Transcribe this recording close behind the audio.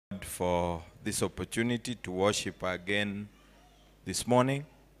for this opportunity to worship again this morning.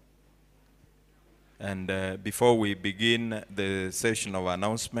 And before we begin the session of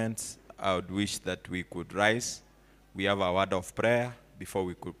announcements, I would wish that we could rise. We have a word of prayer before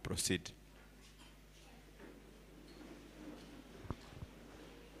we could proceed.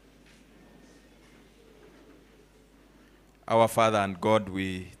 Our Father and God,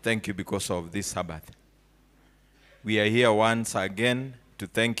 we thank you because of this Sabbath. We are here once again to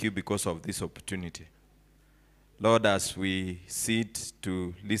thank you because of this opportunity. Lord, as we sit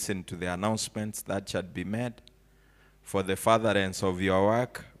to listen to the announcements that shall be made, for the furtherance of your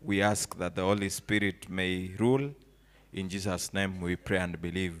work, we ask that the Holy Spirit may rule. In Jesus' name we pray and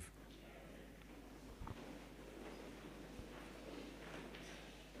believe.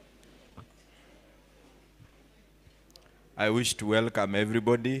 I wish to welcome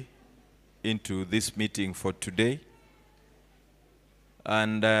everybody into this meeting for today.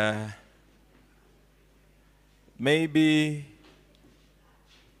 And maybe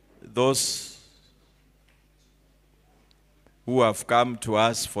those who have come to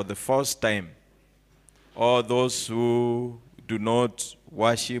us for the first time, or those who do not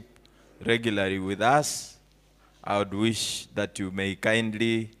worship regularly with us, I would wish that you may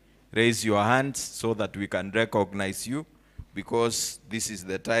kindly raise your hands so that we can recognize you, because this is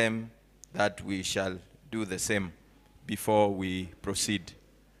the time that we shall do the same before we proceed.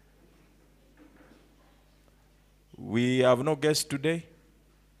 We have no guests today.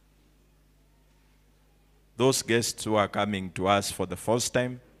 Those guests who are coming to us for the first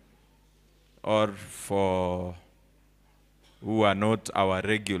time, or for who are not our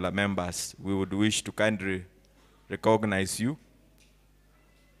regular members, we would wish to kindly recognize you.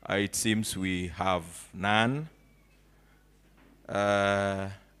 It seems we have none.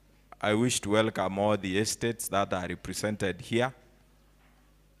 I wish to welcome all the estates that are represented here.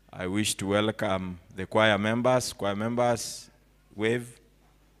 I wish to welcome the choir members. Choir members, wave.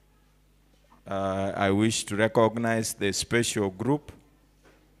 I wish to recognize the special group.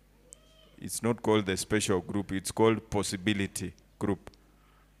 It's not called the special group, it's called Possibility Group.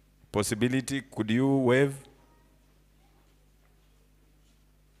 Possibility, could you wave?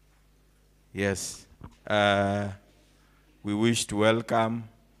 Yes. We wish to welcome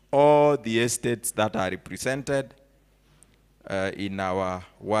all the estates that are represented in our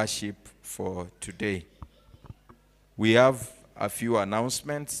worship for today. We have a few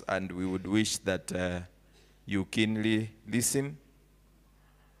announcements, and we would wish that you keenly listen.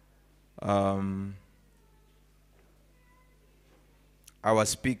 Our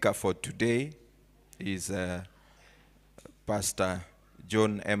speaker for today is Pastor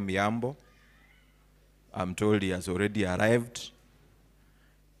John M. Yambo. I'm told he has already arrived.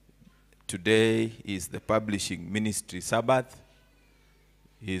 Today is the publishing ministry Sabbath.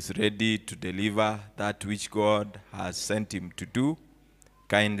 He is ready to deliver that which God has sent him to do.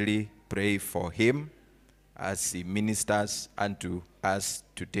 Kindly pray for him as he ministers unto us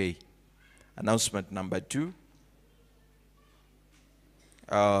today. Announcement number 2.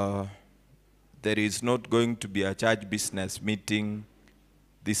 There is not going to be a church business meeting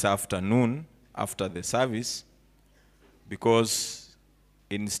this afternoon after the service, because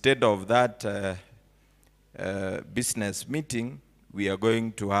instead of that business meeting, we are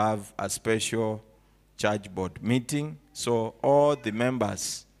going to have a special church board meeting. So all the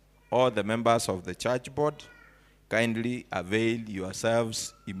members of the church board, kindly avail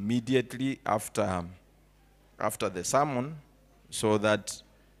yourselves immediately after the sermon, so that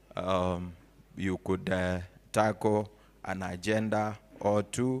you could tackle an agenda or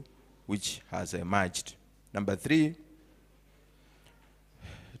two which has emerged. Number 3,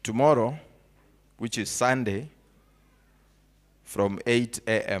 tomorrow, which is Sunday, from 8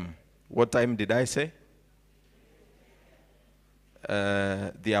 a.m. What time did I say?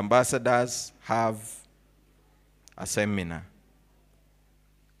 The ambassadors have a seminar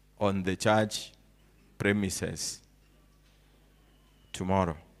on the church premises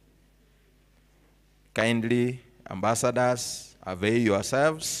tomorrow. Kindly, ambassadors, avail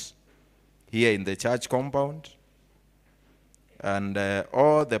yourselves here in the church compound, and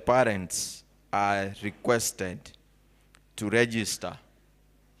all the parents are requested to register.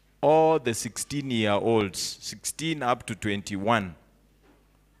 All the 16-year-olds, 16 up to 21,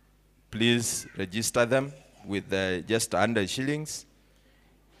 please register them with just 100 shillings,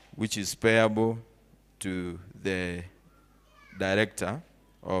 which is payable to the director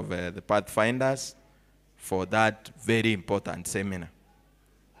of the Pathfinders for that very important seminar.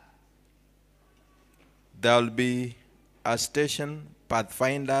 There will be a station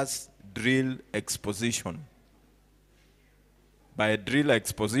Pathfinders drill exposition By drill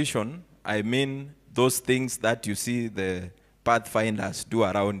exposition, I mean those things that you see the pathfinders do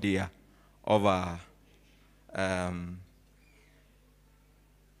around here over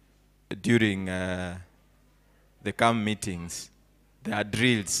during the camp meetings. There are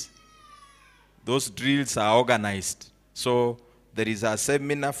drills. Those drills are organized. So there is a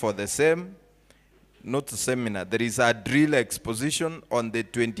seminar for the same, not a seminar, there is a drill exposition on the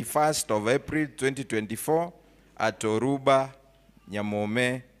 21st of April 2024 at Oruba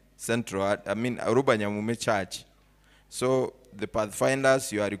Nyamome Central, Oruba Nyamome Church. So the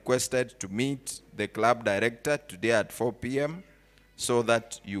Pathfinders, you are requested to meet the club director today at 4 p.m. so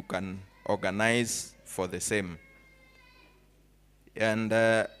that you can organize for the same. And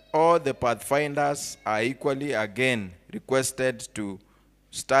all the Pathfinders are equally again requested to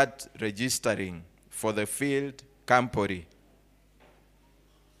start registering for the field camporee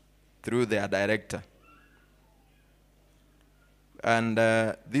through their director. And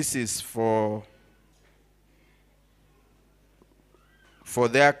this is for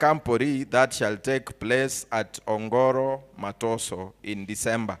their camporee that shall take place at Ongoro Matoso in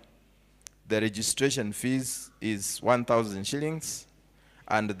December. The registration fees is 1,000 shillings,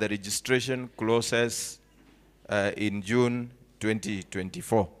 and the registration closes in June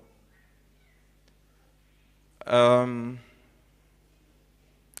 2024.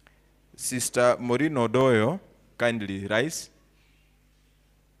 Sister Maureen Odoyo, kindly rise.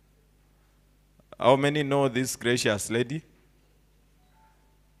 How many know this gracious lady?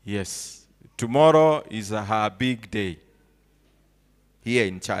 Yes. Tomorrow is her big day here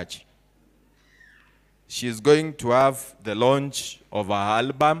in church. She's going to have the launch of her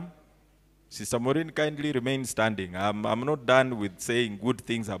album. Sister Maureen, kindly remain standing. I'm not done with saying good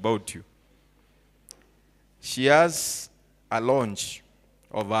things about you. She has a launch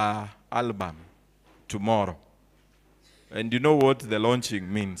of her album tomorrow. And you know what the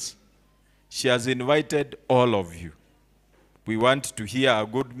launching means. She has invited all of you. We want to hear her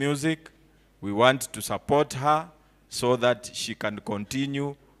good music. We want to support her so that she can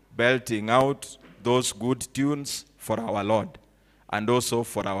continue belting out those good tunes for our Lord and also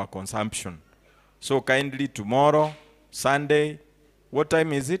for our consumption. So kindly tomorrow, Sunday, what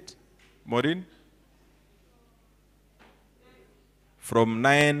time is it, Maureen? From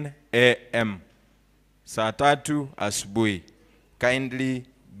 9 a.m. Saa tatu asubuhi. Kindly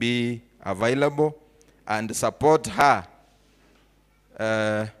be available and support her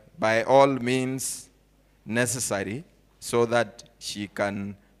by all means necessary so that she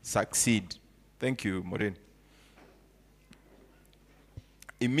can succeed. Thank you, Maureen.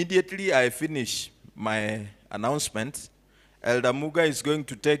 Immediately I finish my announcement, Elder Muga is going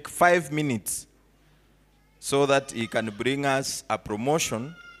to take 5 minutes so that he can bring us a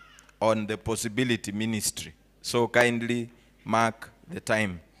promotion on the possibility ministry. So kindly mark the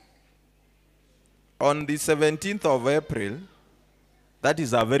time. On the 17th of April, that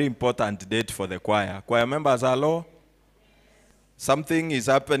is a very important date for the choir. Choir members, hello? Something is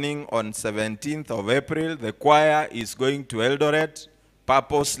happening on 17th of April. The choir is going to Eldoret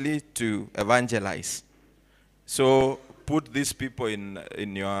purposely to evangelize. So put these people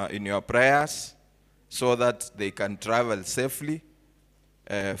in your prayers so that they can travel safely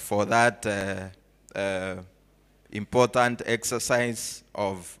for that important exercise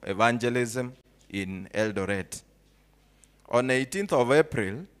of evangelism in Eldoret. On 18th of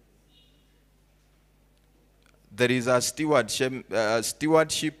April, there is a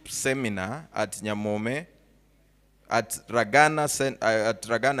stewardship seminar at Nyamome at Ragana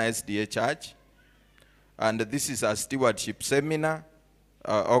SDA Church. And this is a stewardship seminar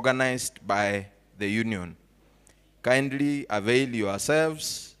organized by the union. Kindly avail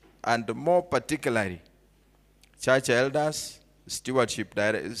yourselves, and more particularly, church elders, stewardship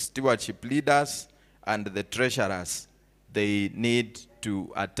leaders, and the treasurers. They need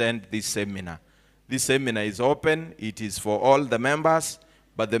to attend this seminar. This seminar is open. It is for all the members,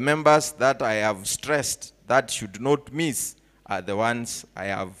 but the members that I have stressed that should not miss are the ones I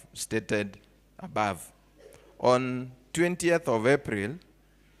have stated above. On 20th of April,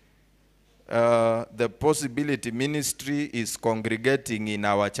 the Possibility Ministry is congregating in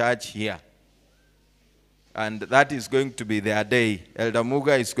our church here. And that is going to be their day. Elder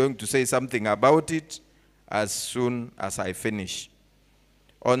Muga is going to say something about it as soon as I finish.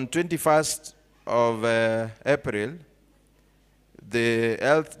 On 21st of April, the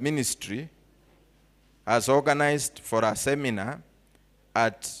Health Ministry has organized for a seminar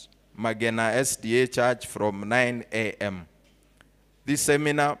at Magena SDA Church from 9 a.m. This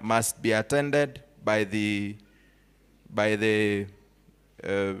seminar must be attended by the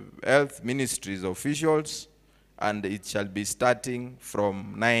Health Ministry's officials and it shall be starting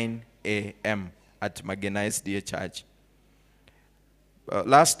from 9 a.m. at Magena SDA Church.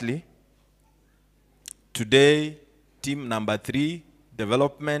 Lastly, today, team number 3,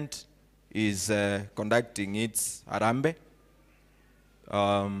 development, is conducting its Arambe.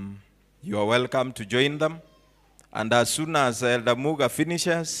 You are welcome to join them. And as soon as Elder Muga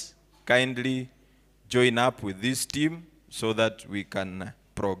finishes, kindly join up with this team so that we can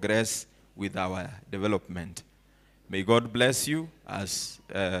progress with our development. May God bless you as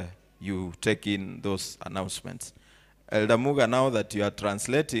you take in those announcements. Elder Muga, now that you are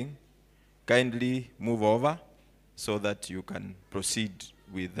translating, kindly move over so that you can proceed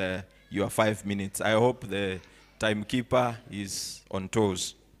with your 5 minutes. I hope the timekeeper is on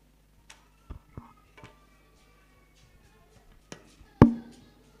toes.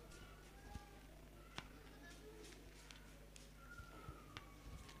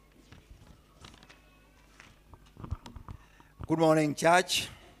 Good morning, church.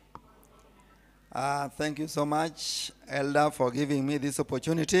 Thank you so much, Elder, for giving me this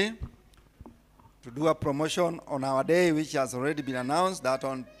opportunity to do a promotion on our day, which has already been announced, that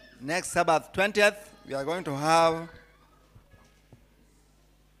on next Sabbath 20th, we are going to have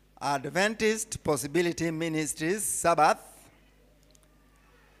Adventist Possibility Ministries Sabbath,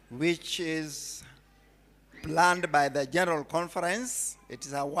 which is planned by the General Conference. It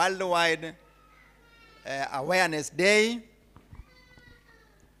is a worldwide awareness day,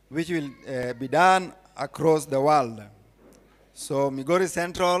 which will be done across the world. So Migori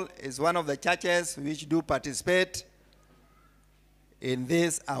Central is one of the churches which do participate in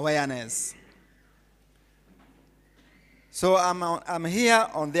this awareness. So I'm here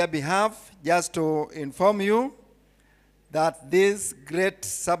on their behalf just to inform you that this great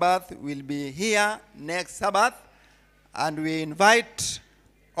Sabbath will be here next Sabbath, and we invite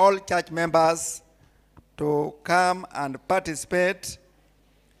all church members to come and participate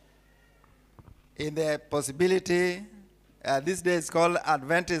in the possibility. This day is called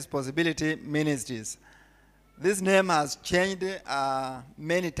Adventist Possibility Ministries. This name has changed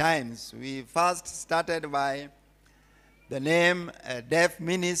many times. We first started by the name Deaf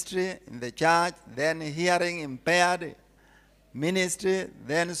Ministry in the church, then Hearing Impaired Ministry,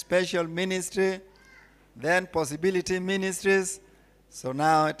 then Special Ministry, then Possibility Ministries. So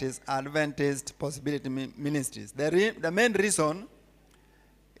now it is Adventist Possibility Ministries. The main reason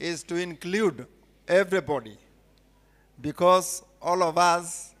is to include everybody, because all of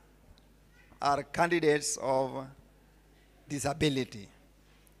us are candidates of disability.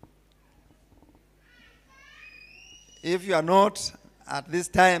 If you are not at this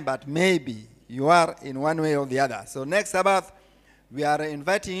time, but maybe you are in one way or the other. So next Sabbath, we are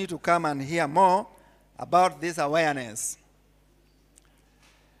inviting you to come and hear more about this awareness.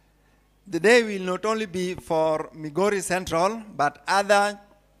 The day will not only be for Migori Central, but other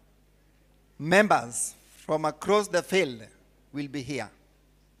members from across the field will be here.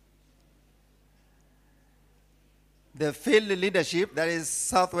 The field leadership, that is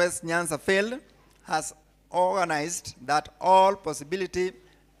Southwest Nyanza Field, has organized that all possibility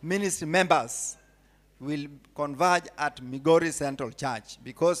ministry members will converge at Migori Central Church,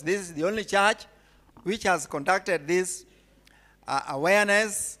 because this is the only church which has conducted this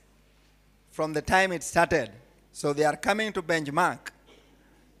awareness from the time it started. So they are coming to benchmark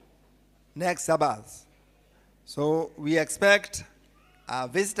next Sabbath. So we expect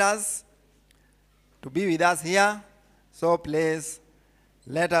visitors to be with us here. So please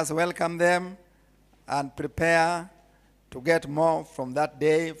let us welcome them and prepare to get more from that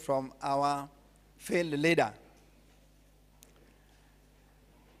day from our field leader.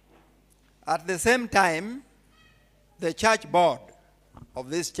 At the same time, the church board of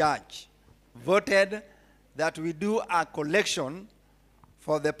this church voted that we do a collection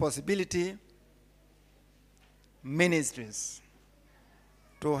for the possibility ministries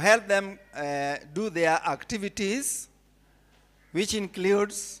to help them do their activities, which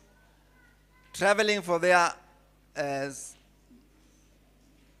includes traveling for their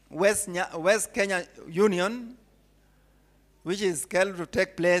West Kenya Union, which is scheduled to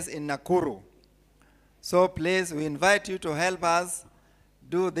take place in Nakuru. So please, we invite you to help us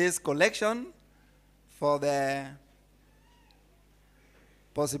do this collection for the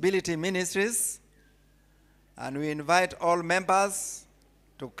possibility ministries, and we invite all members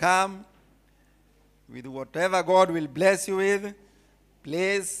to come with whatever God will bless you with.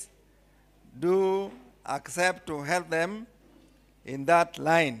 Please do accept to help them in that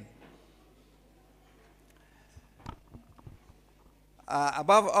line.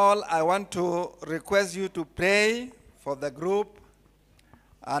 Above all, I want to request you to pray for the group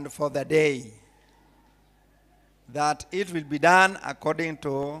and for the day. that it will be done according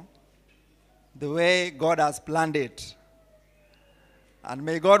to the way God has planned it. And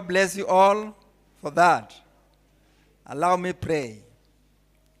may God bless you all for that. Allow me pray.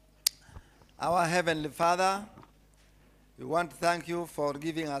 Our Heavenly Father, we want to thank you for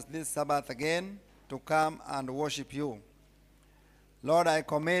giving us this Sabbath again to come and worship you. Lord, I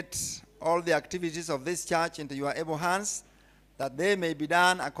commit all the activities of this church into your able hands, that they may be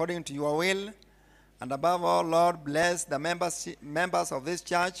done according to your will. And above all, Lord, bless the members of this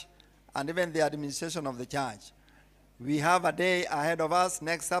church and even the administration of the church. We have a day ahead of us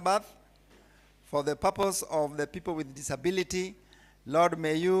next Sabbath for the purpose of the people with disability. Lord,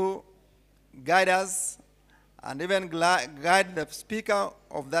 may you guide us and even guide the speaker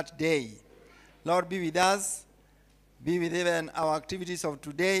of that day. Lord, be with us, be with even our activities of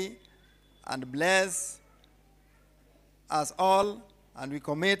today, and bless us all. And we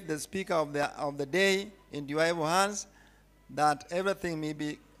commit the speaker of the day into your able hands, that everything may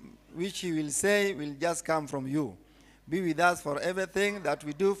be, which he will say will just come from you. Be with us for everything that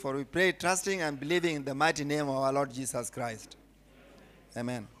we do, for we pray trusting and believing in the mighty name of our Lord Jesus Christ.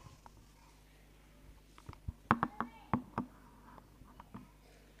 Amen.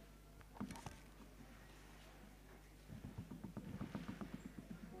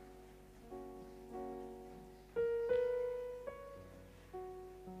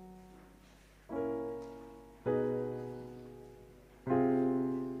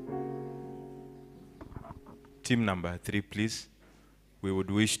 Team number 3, please. We would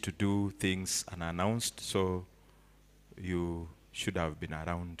wish to do things unannounced, so you should have been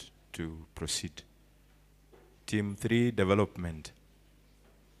around to proceed. Team 3, development.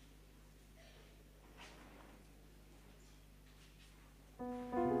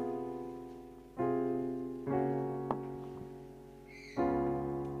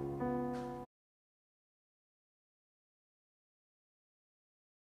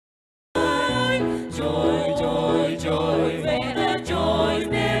 Joy, joy, joy, where the joys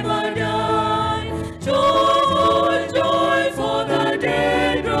never die. Joy, joy, joy, for the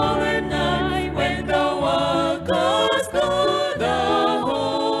day draweth nigh, when the workers gather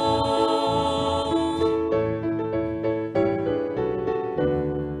home.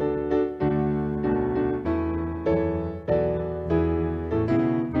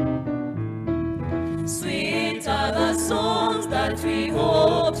 Sweet are the songs that we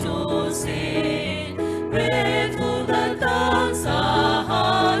hope to sing, grateful that thanks our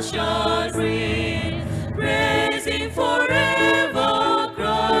hearts shall bring, praising forever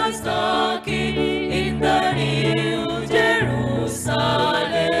Christ our King in the new Jerusalem.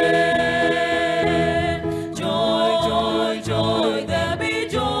 Joy, joy, joy, there'll be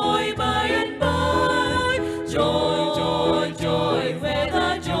joy by and by. Joy, joy, joy, where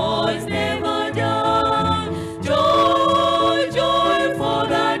the joys never die. Joy, joy, for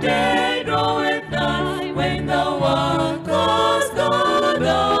the day draweth nigh, when the workers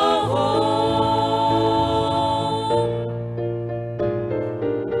gather home.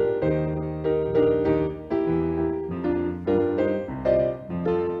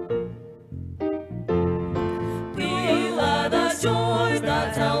 Few are the joys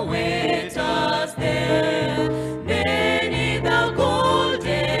that await us there, many the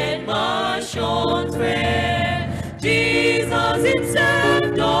golden mansions fair. Jesus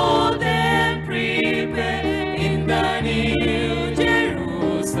himself doth them prepare in the new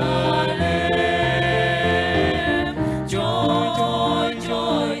Jerusalem. Joy, joy,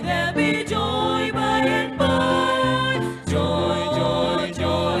 joy, there'll be joy by and by. Joy, joy,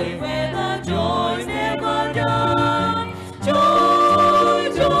 joy, where the joys never die.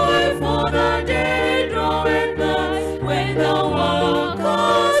 Joy, joy, for the day draweth nigh, when the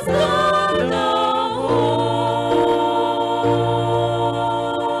workers gather home.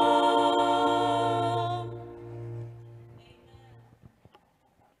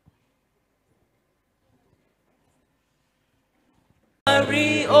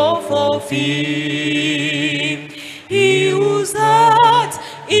 Mary of fulfilled, he whose heart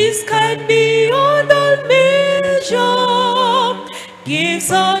is kind beyond all measure, gives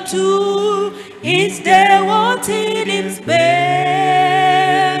unto his devoted his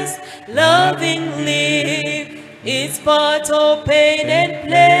best, lovingly its part of pain and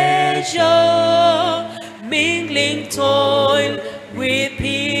pleasure, mingling toil with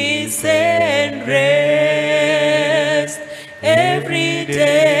peace and rest. Every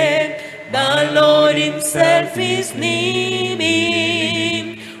day the Lord himself is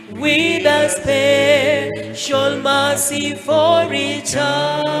naming, with a special mercy for each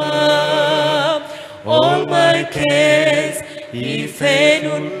hour. All my cares he fain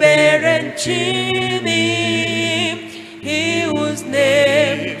would bear and cheer me,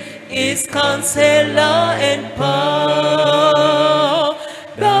 His counselor and power,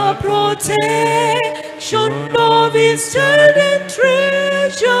 the protection of his child and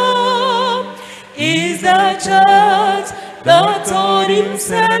treasure, is the church that on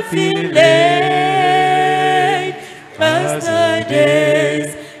himself he laid. As the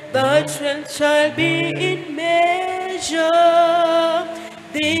days that shall be in measure,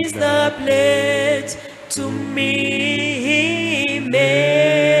 this the pledge to me he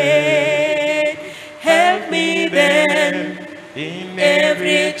made. Help me then in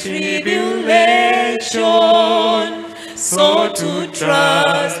every tribulation, so to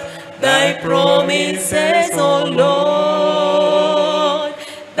trust thy promises, O Lord,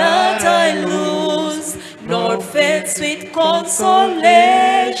 that I lose not faith's sweet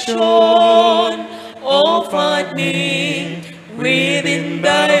consolation offered me within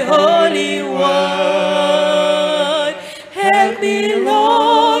thy holy word. Help me,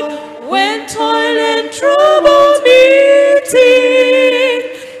 Lord, when toil and trouble meeting,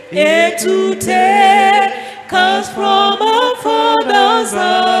 ere to take us from our Father's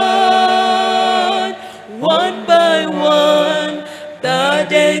hand, one by one, the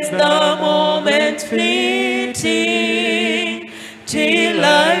days, the moments fleeting, till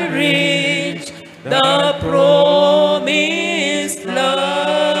I reach the promised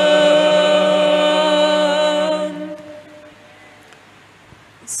land.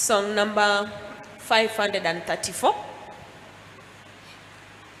 Song number 534.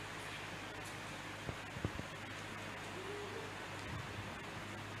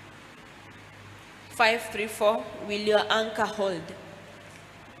 534. Will your anchor hold?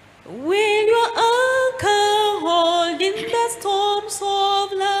 Will your anchor hold in the storms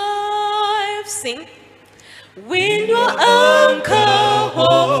of life? Sing. Will your anchor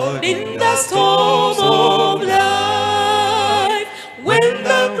hold in the storms of life? When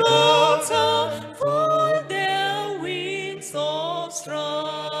the clouds unfold their wings of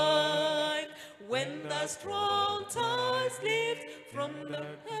strife, when the strong tides lift from the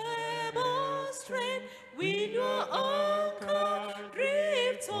pebble strand, will your anchor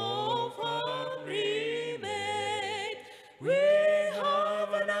drift off and remain? We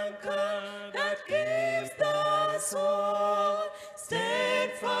have an anchor that keeps the soul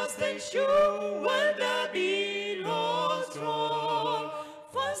steadfast and sure when the billows roll.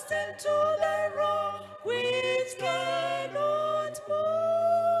 Fastened to the rock which cannot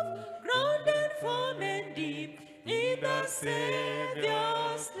move, grounded firm and deep in the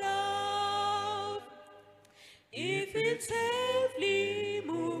Savior's love. If it safely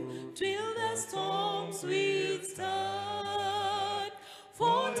move, till the storms withstand,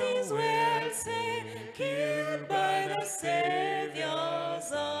 for 'tis well secured by the Savior's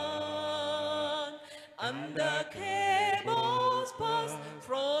hand, and the cables passed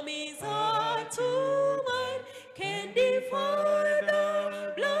from his heart to mine can defy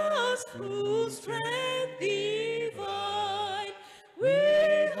the blast whose strength divine. We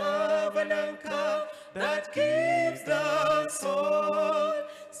have an anchor that keeps the soul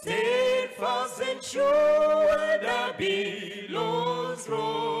steadfast and sure when the billows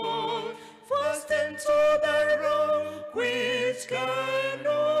roll. Fastened to the rock which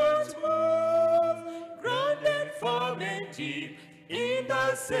cannot move, grounded firm and deep in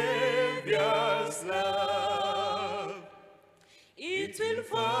the Savior's love. It will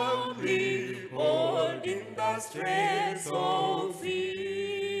firmly hold in the stress of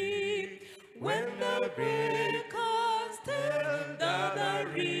feet, when the breakers tell that the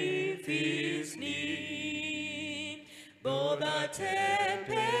reef is near. Though the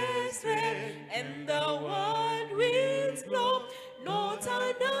tempest rage and the wild winds blow, not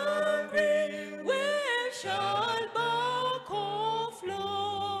an angry wave shall back or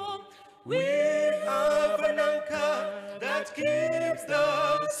flow. We have an anchor that keeps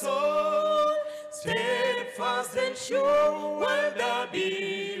the soul steadfast and sure when the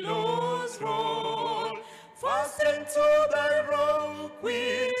billows roll. Fastened to the rock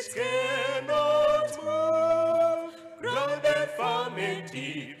which cannot move, grounded firm and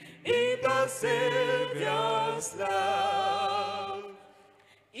deep in the Savior's love.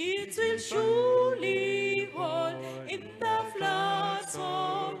 It will surely hold in the floods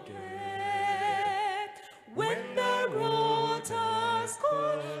of death, when the waters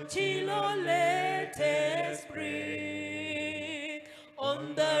cold chill or latest break.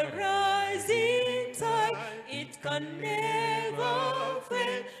 On the rising tide it can never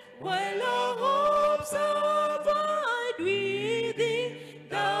fail, while our hopes abide within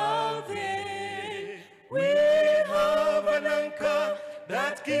the veil. We have an anchor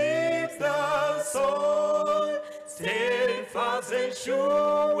that keeps the soul steadfast and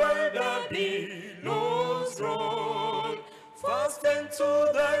sure when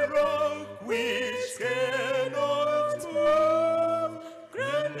to the rock which cannot move,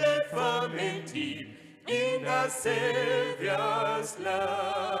 grounded firm and deep in the Savior's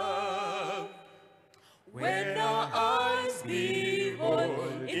love. When our eyes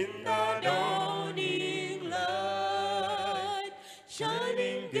behold in the dawning light,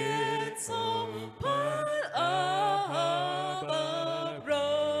 shining gates of pearl above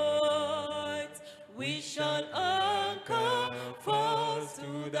bright, we shall anchor fast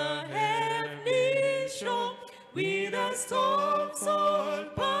to the heavenly shore, with the storms all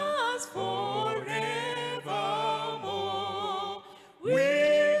past forevermore. We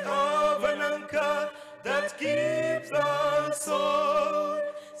have an anchor that keeps our soul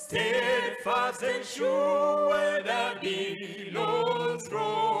steadfast and sure when the billows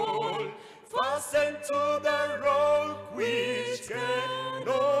roll, fastened to the rock which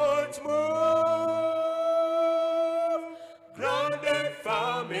cannot move, grounded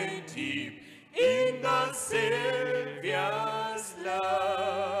firm and deep in the Savior's love.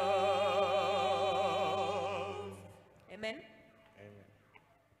 Amen.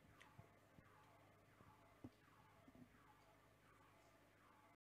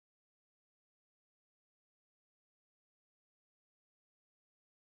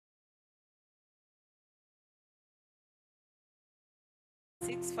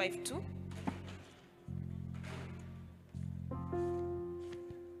 Six, 5, 2.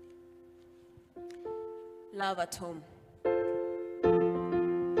 Love at home.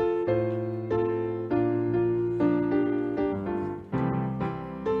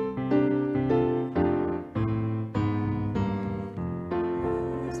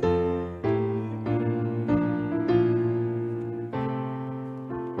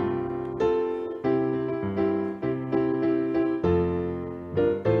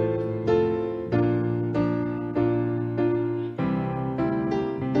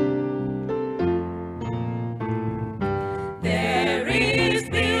 There is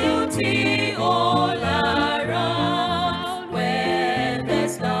beauty all around when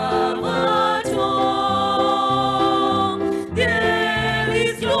there's love at home. There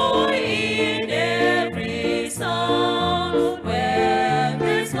is joy in every sound when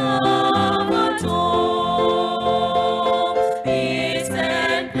there's love at home. Peace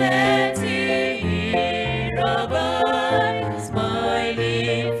and plenty here abide,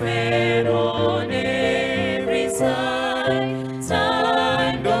 smiling fair on every side.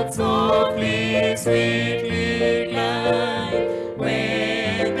 Time doth softly, sweetly glide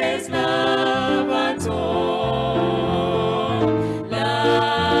when there's love at home.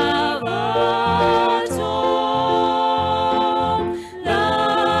 Love at home.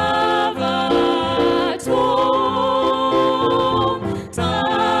 Love at home.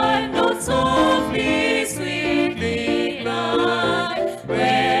 Time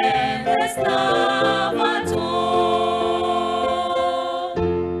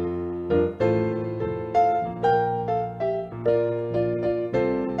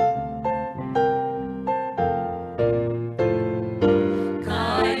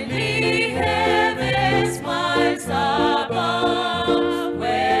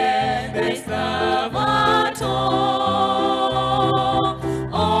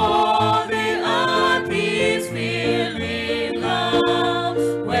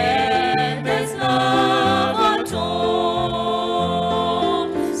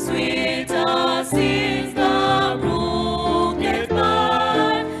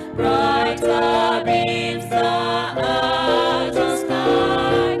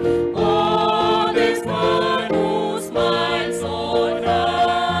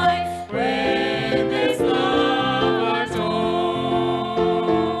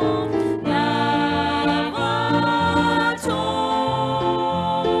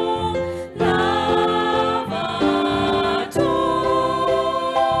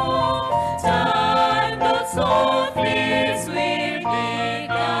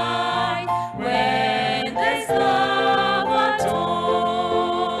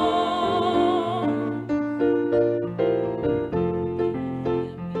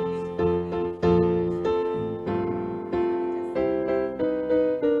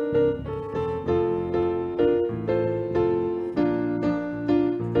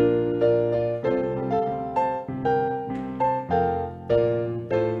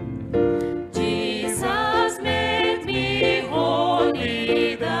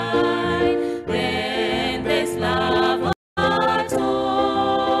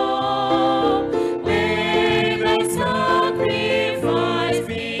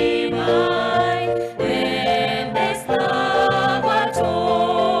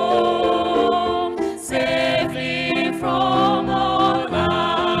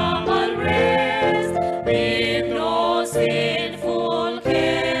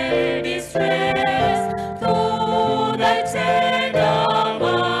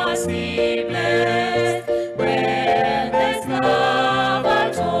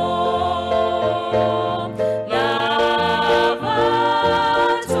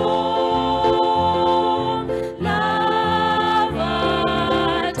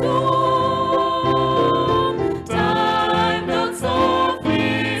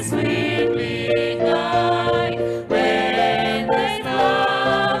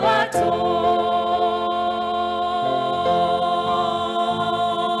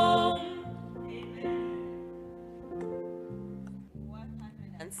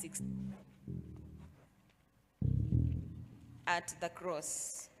 160. At the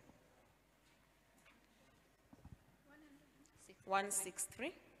cross.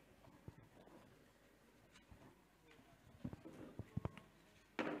 163.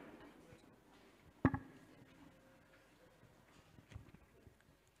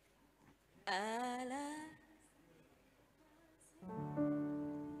 Alas.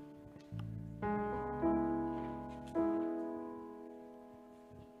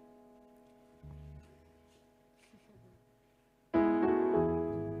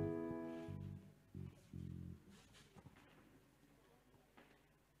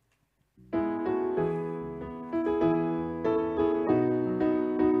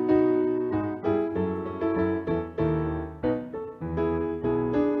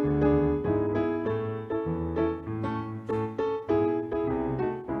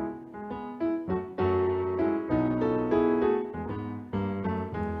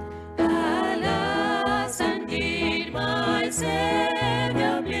 Alas, indeed my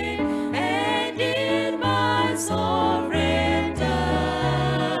Savior bleed, and in my sovereign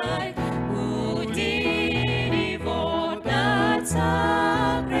die. Would he devote that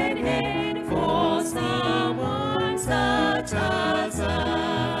sacred head for someone such as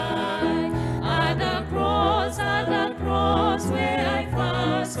I? At the cross where I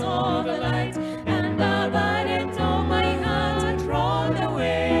first saw the light, and the burdens of my heart rolled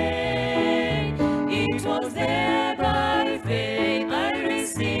away. It was there by faith I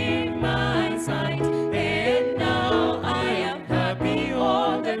received my sight, and now I am happy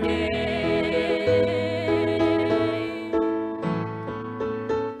all the day.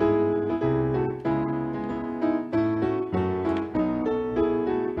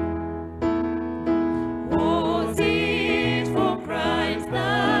 Was it for crimes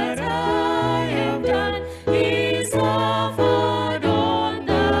that I have done? He suffered on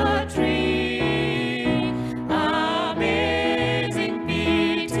the tree. Amazing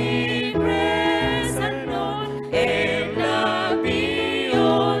pity, grace unknown, and love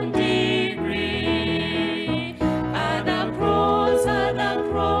beyond degree. At the cross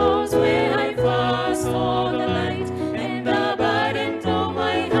where I first saw the light, and the burdens of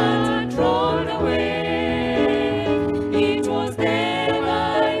my heart rolled away. It was there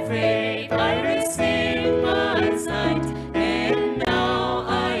by faith I received my sight, and now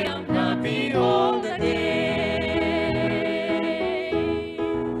I am happy all the day.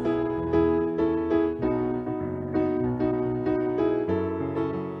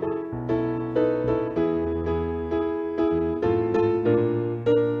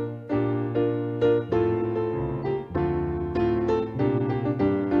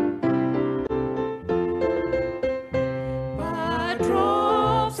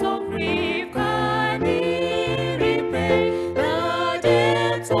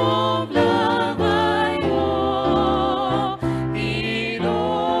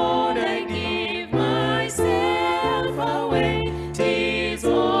 'Tis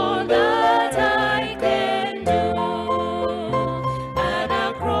all that I can do. At the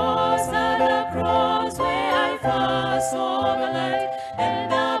cross where I first saw the light,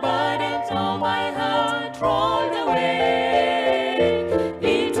 and the burdens of my heart rolled away.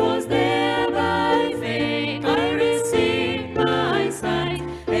 It was there by faith I received my sight,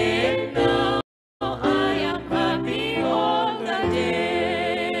 and now I am happy all the day.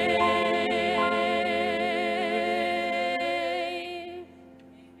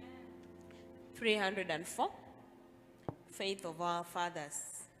 304. Faith of our fathers.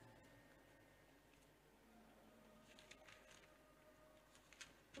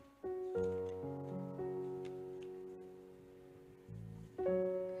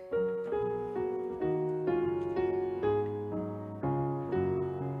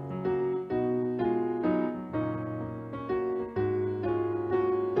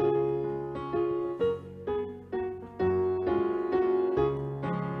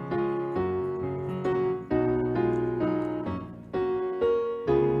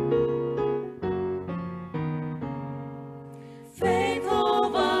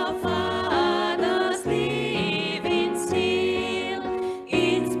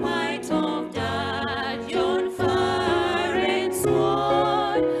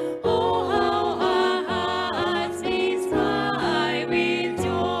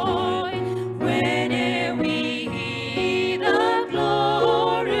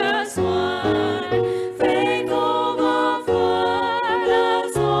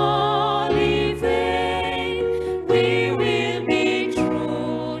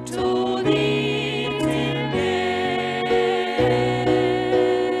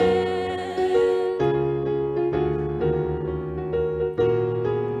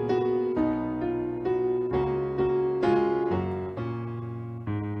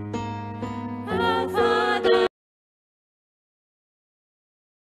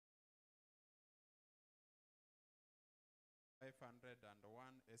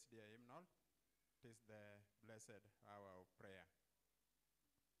 501 SDA hymnal. It is the blessed hour of prayer.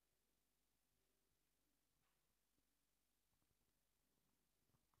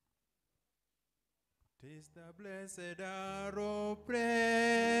 Tis the blessed hour of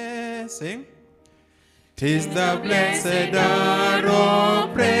prayer. Sing. Tis the blessed hour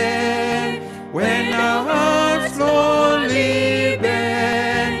of prayer, when our hearts slowly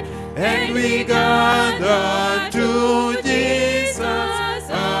bend, and we gather to Jesus,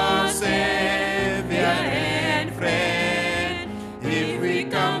 our Savior and friend. If we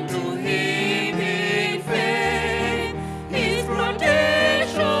come to Him in faith, His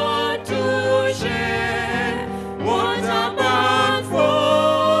protection to share, what a bond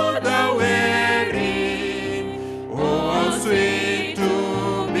for the weary. Oh, how sweet to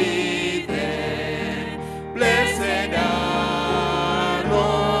be there. Blessed hour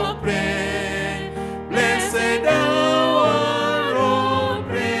of prayer, blessed hour of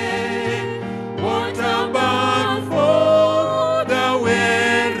prayer. What a bond for the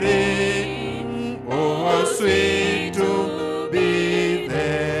weary. Oh, how sweet to be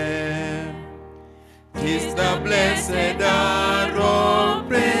there. 'Tis the blessed hour of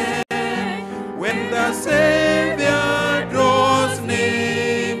prayer, when the Savior draws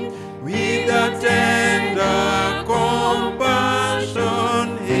near with a tender compassion,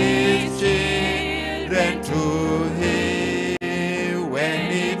 His children to Him. When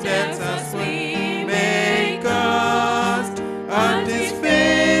He tells us we may cast at His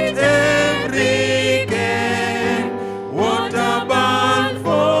feet every care, what a bond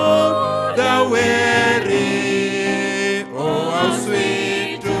for the weary. Oh, how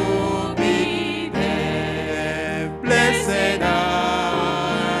sweet to be there. Blessed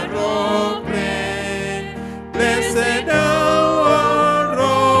hour of prayer, blessed hour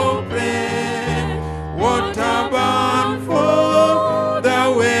of prayer. What a bond for the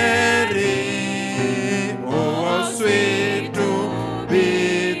weary. Oh, how sweet to be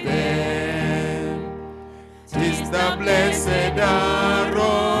there. 'Tis the blessed hour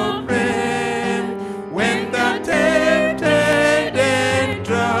of prayer, when the tempted and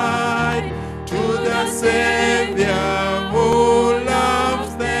tried, to the Savior who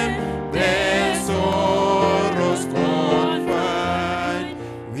loves them, their sorrows confide.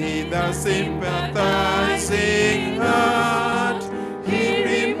 With a sympathizing heart, He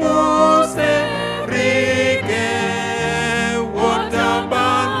removes every care. What a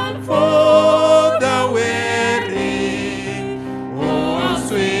bond for the weary. Oh, how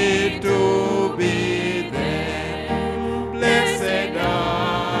sweet to be there. Blessed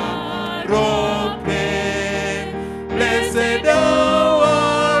hour of prayer, blessed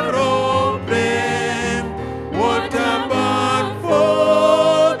hour of prayer. What a bond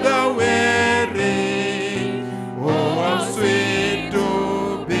for the weary. Oh, how sweet to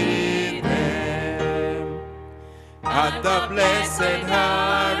be there. At the blessed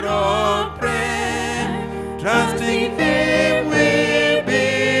hour of prayer, trusting Him we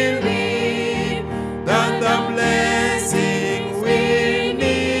believe, that the blessing we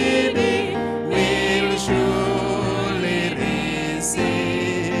need will surely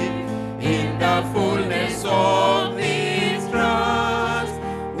receive. In the fullness of His trust,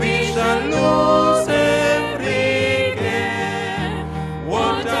 we shall lose every care.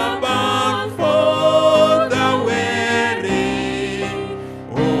 What a bond for the weary.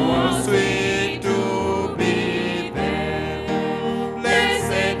 Oh, how sweet to be there.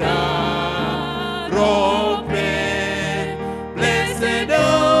 Blessed hour of prayer, blessed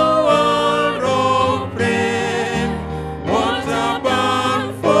hour of prayer. What a bond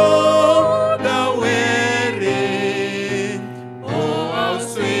for the weary. Oh, how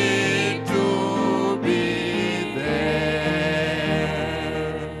sweet to be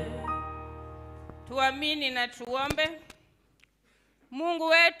there. Tuamini na tuombe. Mungu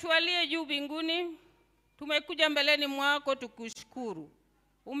wetu aliye juu mbinguni, tumekuja mbeleni mwako tukushukuru.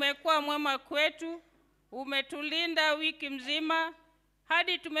 Umekuwa mwema kwetu, umetulinda wiki mzima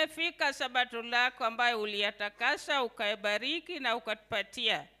hadi tumefika Sabato lako ambayo uliyatakasa, ukaibariki na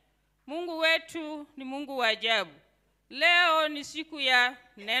ukatupatia. Mungu wetu ni Mungu wa ajabu. Leo ni siku ya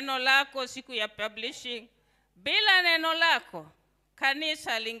neno lako, siku ya publishing. Bila neno lako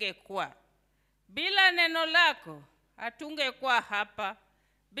kanisa lingekuwa. Bila neno lako hatungekuwa hapa.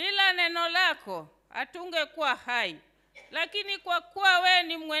 Bila neno lako hatungekuwa hai. Lakini kwa kuwa wewe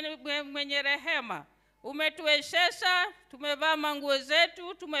ni mwenye rehema, umetuwezesha, tumevaa manguo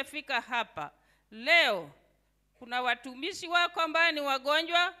zetu, tumefika hapa. Leo kuna watumishi wako ambao ni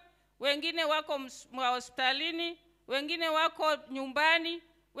wagonjwa, wengine wako hospitalini, wengine wako nyumbani,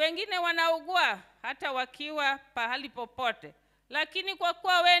 wengine wanaugua hata wakiwa pahali popote. lakini kwa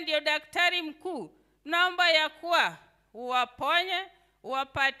kuwa wewe ndio daktari mkuu, naomba ya kuwa uwaponye,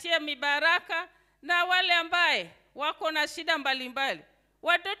 uwapatie mibaraka, na wale ambaye wako na shida mbalimbali.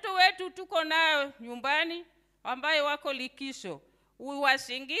 Watoto wetu tuko nayo nyumbani ambaye wako likizo,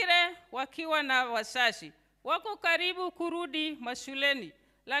 uwasingire wakiwa na wazazi, wako karibu kurudi mashuleni,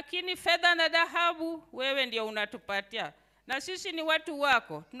 lakini fedha na dhahabu wewe ndio unatupatia, na sisi ni watu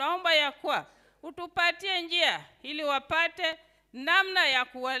wako. Tunaomba ya kuwa utupatie njia ili wapate namna ya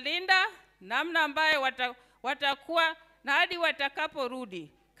kuwalinda, namna ambaye watakuwa na hadi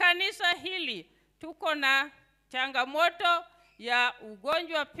watakaporudi. Kanisa hili tuko na changamoto ya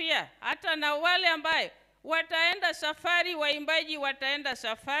ugonjwa pia, hata na wale ambaye wataenda safari, waimbaji wataenda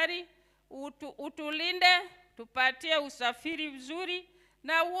safari, utulinde, tupatie usafiri mzuri,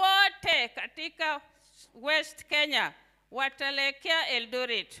 na wote katika West Kenya watalekea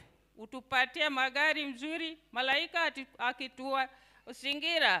Eldoret, utupatie magari mzuri, malaika akitua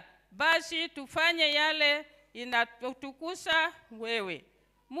usingira, basi tufanye yale inatukusa wewe.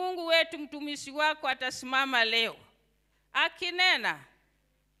 Mungu wetu, mtumishi wako atasimama leo akinena,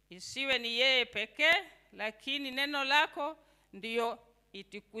 isiwe ni yeye pekee, lakini neno lako ndio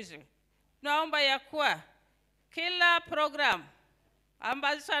itukuzwe. Naomba ya kuwa kila program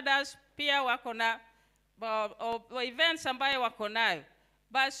ambassadors pia wako na events ambayo wako nayo,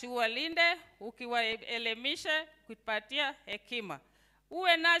 basi uwalinde, ukiwaelimisha, kupatia hekima.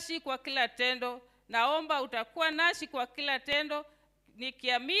 Uwe nasi kwa kila tendo, naomba utakuwa nasi kwa kila tendo,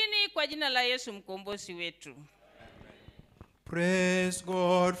 nikiamini kwa jina la Yesu mkombozi wetu. Praise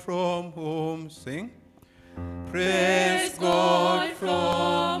God from whom sing. Praise God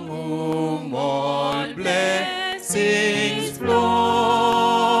from whom all blessings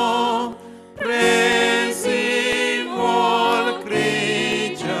flow. Praise Him, all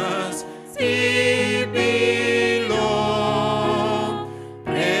creatures see below.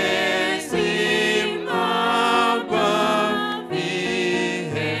 Praise Him above the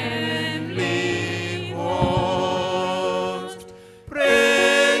heavenly host.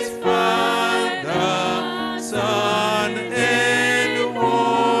 Praise Father, Son, and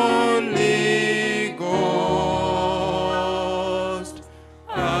Holy Ghost.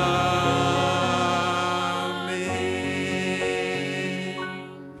 Amen.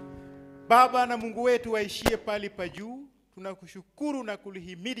 Baba na Mungu wetu waishie pali pa juu, tunakushukuru na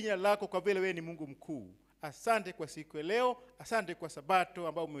kulihimidi jina lako kwa vile wewe ni Mungu mkuu. Asante kwa siku ya leo, asante kwa sabato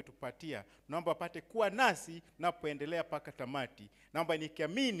ambayo umetupatia. Naomba apate kuwa nasi tunapoendelea paka tamati. Naomba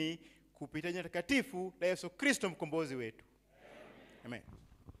nikiamini kupitia jina takatifu la Yesu Kristo mkombozi wetu. Amen.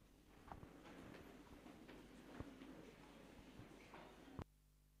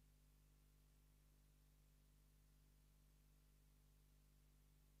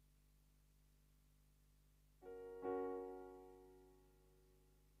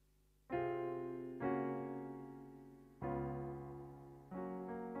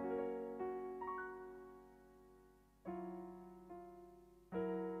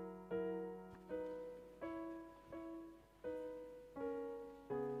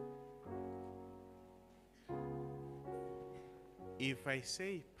 If I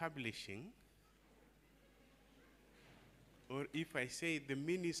say publishing, or if I say the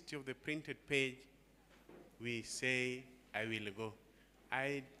ministry of the printed page, we say, I will go.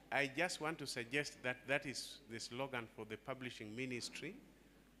 I just want to suggest that that is the slogan for the publishing ministry,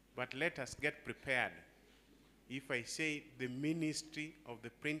 but let us get prepared. If I say the ministry of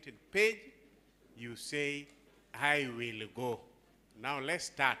the printed page, you say, I will go. Now let's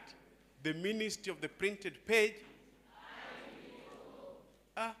start. The ministry of the printed page,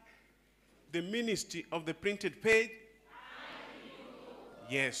 the ministry of the printed page?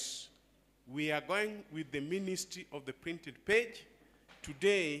 Yes. We are going with the ministry of the printed page.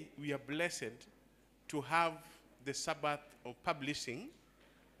 Today, we are blessed to have the Sabbath of publishing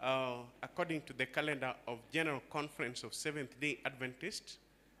according to the calendar of General Conference of Seventh-day Adventists.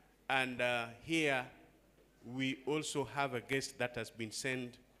 And here, we also have a guest that has been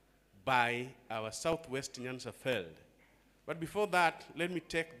sent by our Southwest Nyanza Field. But before that, let me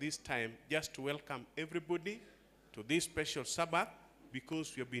take this time just to welcome everybody to this special Sabbath,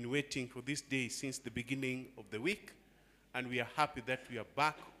 because we have been waiting for this day since the beginning of the week, and we are happy that we are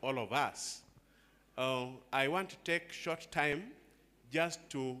back, all of us. I want to take short time just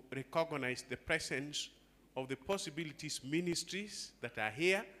to recognize the presence of the Possibilities Ministries that are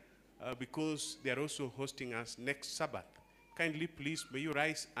here, because they are also hosting us next Sabbath. Kindly, please, may you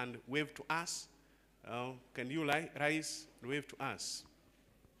rise and wave to us. Can you rise and wave to us?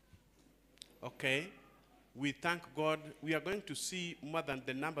 Okay. We thank God. We are going to see more than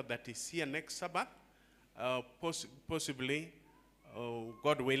the number that is here next Sabbath. Possibly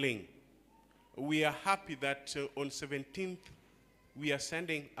God willing. We are happy that on 17th, we are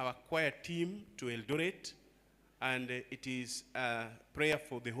sending our choir team to Eldoret, and it is a prayer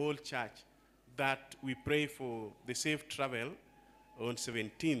for the whole church that we pray for the safe travel on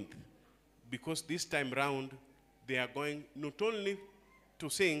 17th, because this time round, they are going not only to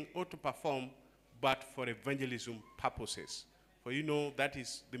sing or to perform, but for evangelism purposes. For you know, that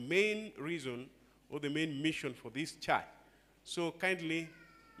is the main reason or the main mission for this church. So kindly,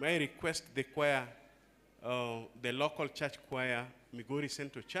 may I request the choir, the local church choir, Migori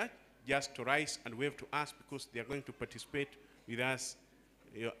Central Church, just to rise and wave to us, because they are going to participate with us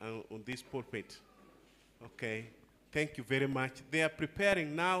on this pulpit. Okay, thank you very much. They are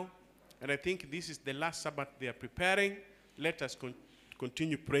preparing now, and I think this is the last Sabbath they are preparing. Let us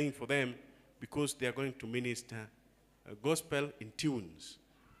continue praying for them, because they are going to minister gospel in tunes.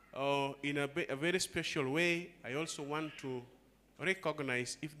 In a very special way, I also want to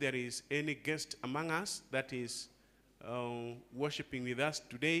recognize if there is any guest among us that is worshiping with us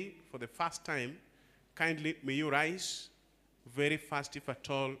today for the first time. Kindly, may you rise very fast if at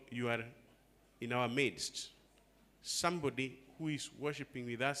all you are in our midst. Somebody who is worshiping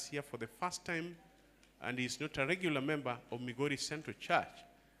with us here for the first time and is not a regular member of Migori Central Church.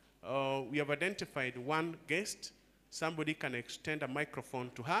 We have identified one guest. Somebody can extend a microphone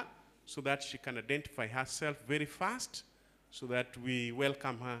to her so that she can identify herself very fast, so that we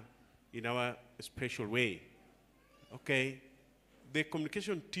welcome her in our special way. Okay, the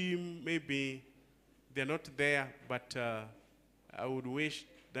communication team, maybe they're not there, but I would wish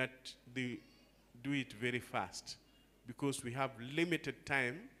that they do it very fast, because we have limited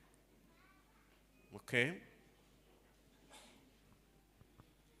time. Okay.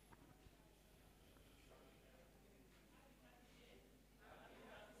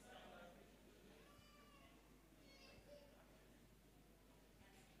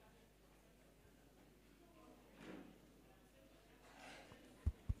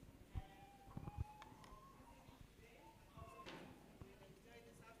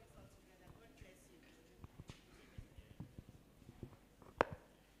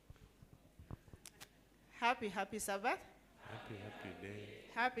 Happy Sabbath. Happy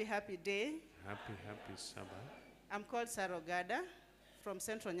day. Happy day. Happy Sabbath. I'm called Sarah Ogada from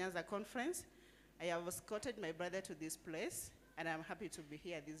Central Nyanza Conference. I have escorted my brother to this place, and I'm happy to be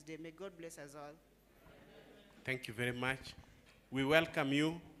here this day. May God bless us all. Thank you very much. We welcome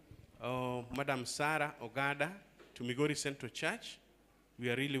you, Madam Sarah Ogada, to Migori Central Church. We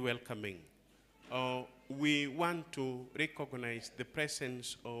are really welcoming. We want to recognize the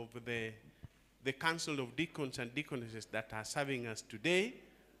presence of the Council of Deacons and Deaconesses that are serving us today.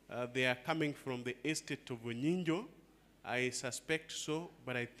 They are coming from the estate of Onyinjo. I suspect so,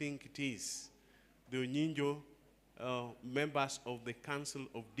 but I think it is. The Onyinjo members of the Council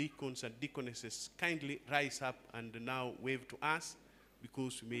of Deacons and Deaconesses, kindly rise up and now wave to us,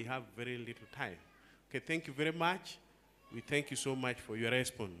 because we may have very little time. Okay, thank you very much. We thank you so much for your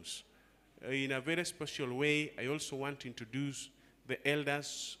response. In a very special way, I also want to introduce the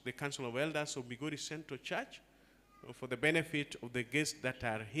elders, the Council of Elders of Migori Central Church. For the benefit of the guests that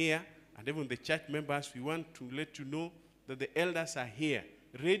are here, and even the church members, we want to let you know that the elders are here,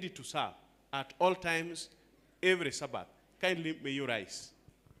 ready to serve at all times, every Sabbath. Kindly, may you rise.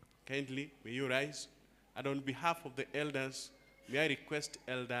 Kindly, may you rise. And on behalf of the elders, may I request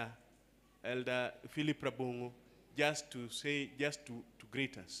Elder Philip Rabongo just to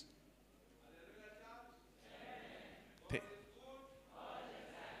greet us.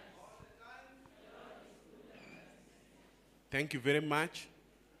 Thank you very much.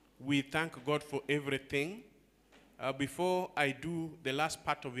 We thank God for everything. Before I do the last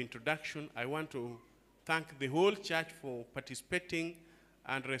part of introduction, I want to thank the whole church for participating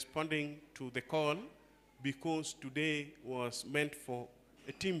and responding to the call, because today was meant for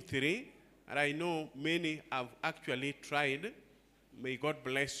a team 3, and I know many have actually tried. May God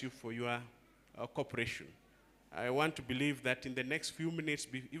bless you for your cooperation. I want to believe that in the next few minutes,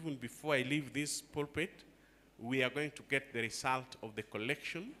 even before I leave this pulpit, we are going to get the result of the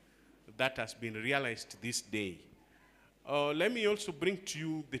collection that has been realized this day. Let me also bring to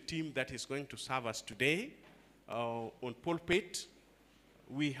you the team that is going to serve us today. On pulpit,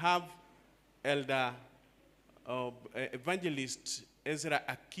 we have Elder Evangelist Ezra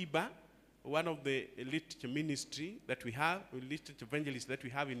Akiba, one of the literature ministry that we have, literature evangelists that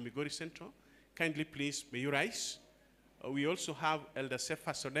we have in Migori Central. Kindly, please, may you rise. We also have Elder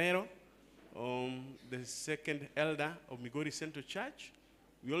Sefa Sonero, the second elder of Migori Central Church.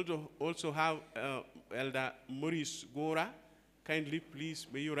 We also have Elder Maurice Gora. Kindly, please,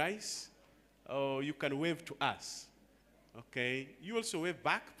 may you rise. You can wave to us. Okay, you also wave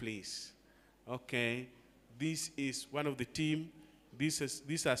back, please. Okay, this is one of the team.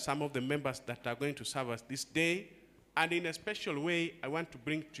 These are some of the members that are going to serve us this day. And in a special way, I want to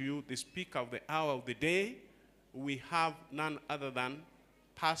bring to you the speaker of the hour of the day. We have none other than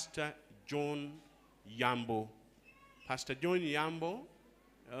Pastor John Yambo. Pastor John Yambo,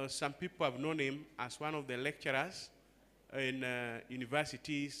 some people have known him as one of the lecturers in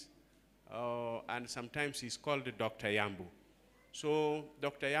universities, and sometimes he's called Dr. Yambo. So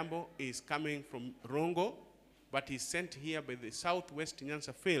Dr. Yambo is coming from Rongo, but he's sent here by the Southwest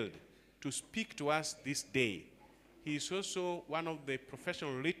Nyanza field to speak to us this day. He is also one of the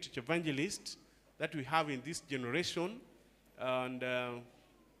professional literature evangelists that we have in this generation, and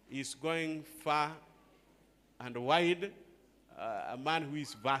is going far and wide, a man who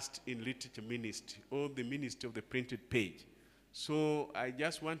is vast in literature ministry, or the ministry of the printed page. So I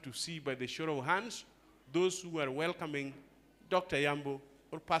just want to see by the show of hands those who are welcoming Dr. Yambo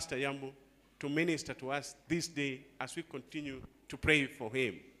or Pastor Yambo to minister to us this day as we continue to pray for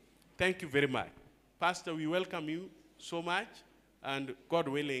him. Thank you very much. Pastor, we welcome you so much, and God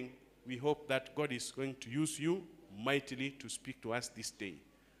willing, we hope that God is going to use you mightily to speak to us this day.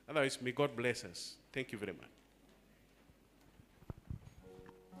 Otherwise, may God bless us. Thank you very much.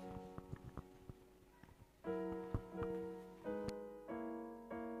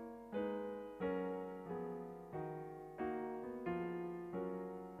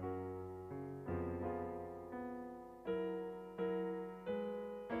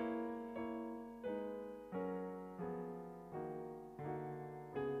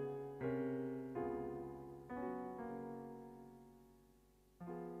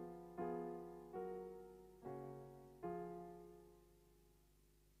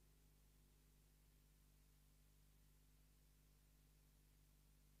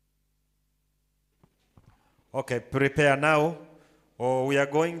 Okay, prepare now. We are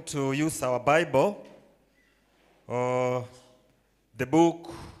going to use our Bible. The book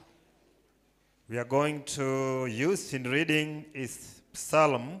we are going to use in reading is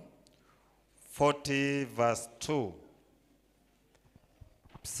Psalm 40 verse 2.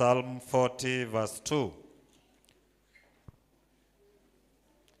 Psalm 40 verse 2.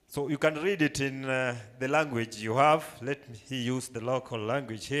 So you can read it in the language you have. Let me use the local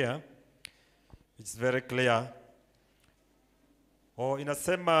language here. It's very clear.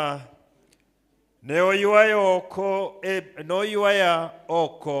 Inasema noyuaya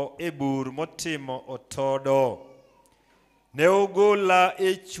oko ebur motimo otodo. Neogola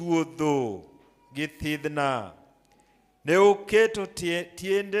echuodho gi thidhna. Neoketo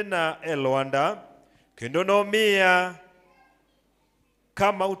tiendena e lwanda kendo nomiya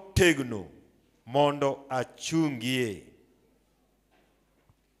kama otegno mondo achungie.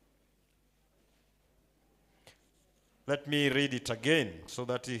 Let me read it again so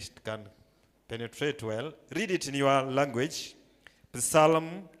that it can penetrate well. Read it in your language.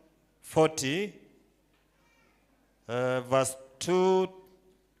 Psalm 40, verse 2.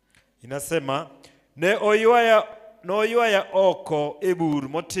 Inasema, noyuaya oko ebur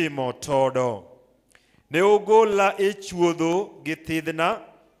motimo todo. Ne ogola echuodho gi thidhna.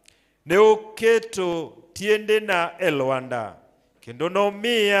 Ne oketo tiendena e lwanda. Kendo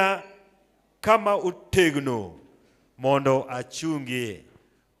nomiya kama otegno mondo achungie.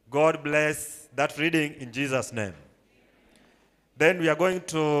 God bless that reading in Jesus' name. Then we are going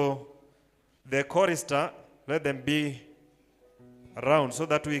to the chorister. Let them be around so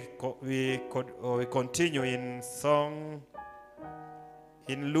that we continue in song.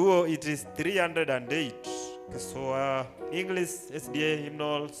 In Luo it is 308. So English SDA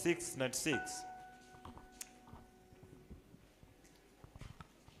hymnal 696.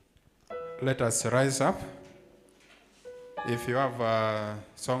 Let us rise up. If you have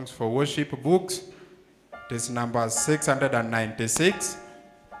songs for worship books, it is number 696.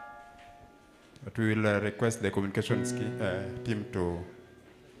 But we will request the communications team to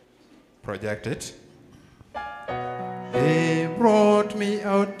project it. He brought me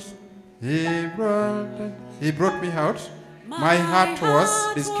out. He brought me out. My heart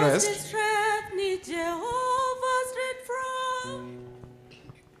was distressed. Need Jehovah straight from.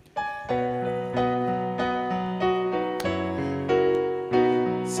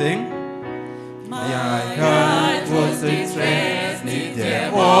 Sing. My heart was distressed, need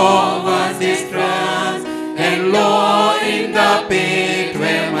Jehovah's distress. And lo, in the pit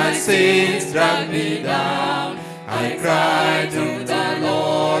where my sins dragged me down, I cried to the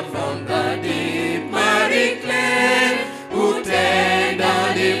Lord from the deep mighty cleft, who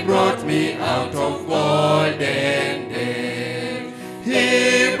tenderly brought me out of golden death.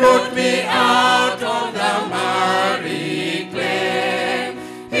 He brought me out of the miry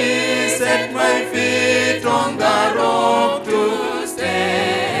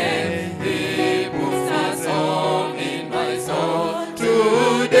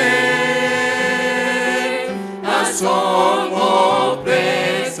song of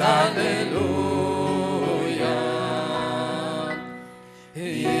praise, hallelujah.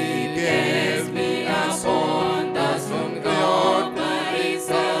 He gave me a song that's from God my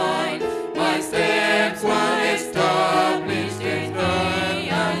side. My steps were established in me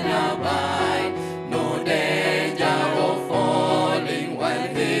and abide. No danger of falling while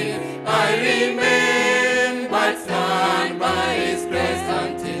here I remain, but stand by His grace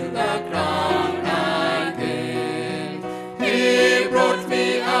until the crown I gain. He brought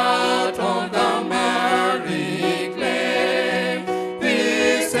me out of the miry clay.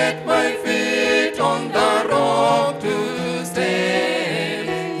 He set my feet on the rock to stay.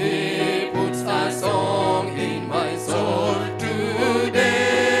 He puts a song in my soul today,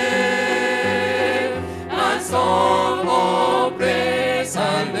 a song of praise,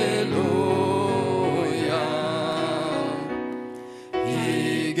 hallelujah.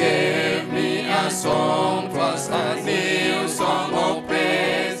 He gave me a song, 'twas a new song of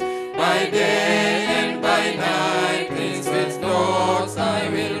praise. By day and by night, His notes I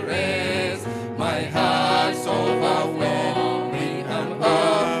will raise. My heart's overwhelming, I'm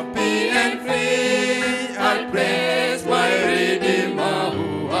happy and free. I'll praise my Redeemer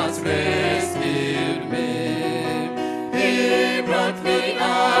who has rescued me. He brought me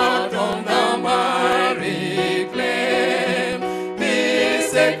out on the miry clay. He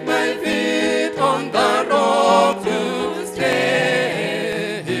set my feet on the rock to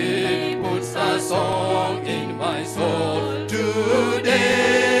stay. He puts a song in my soul today,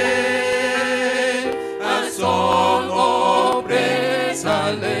 a song of praise,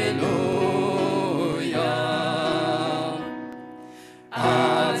 hallelujah.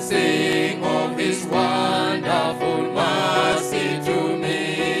 I'll sing of His wonderful mercy to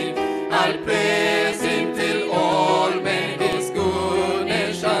me. I'll praise Him till all men His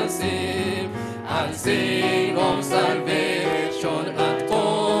goodness shall see. I'll sing of salvation at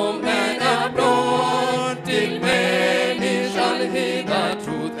home and abroad, till many shall hear the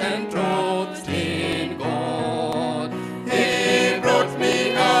truth and trust in God. He brought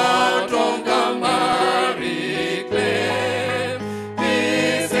me out of the miry clay.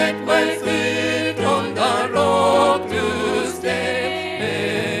 He set my feet on the rock to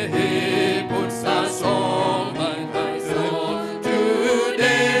stay. He puts a song in my soul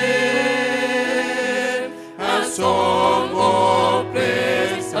today, a song of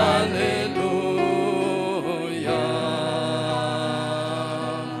praise, hallelujah.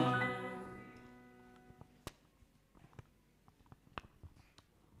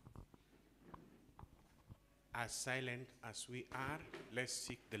 As silent as we are, let's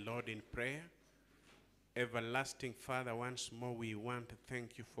seek the Lord in prayer. Everlasting Father, once more we want to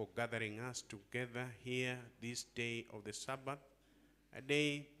thank you for gathering us together here this day of the Sabbath, a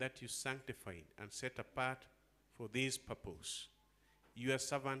day that you sanctified and set apart for this purpose. Your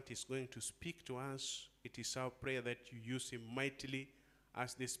servant is going to speak to us. It is our prayer that you use him mightily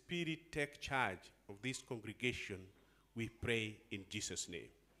as the Spirit take charge of this congregation. We pray in Jesus' name.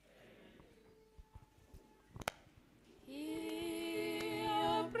 Hear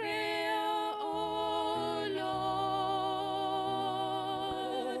our prayer, O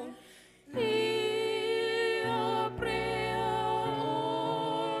Lord. Hear our prayer,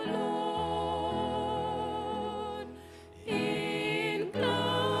 O Lord. Incline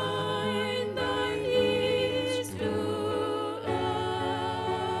thine ears to us,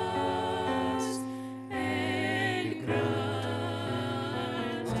 and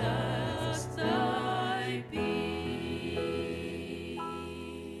grant us thy peace.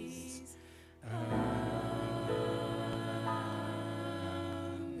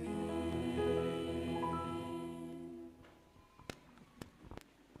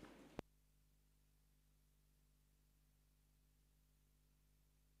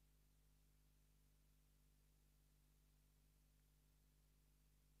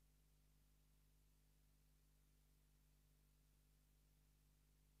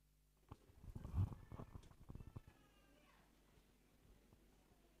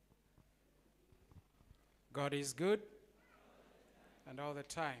 God is good, and all the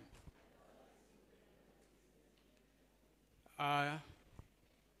time. I'll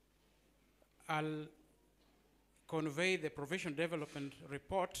convey the provision development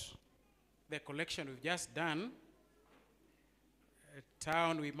report, the collection we've just done. At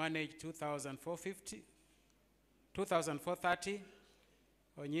town, we managed 2,430,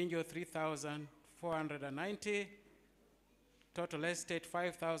 Onyinjo 3,490, total estate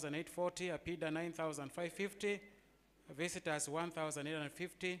 5,840, Apida 9,550, visitors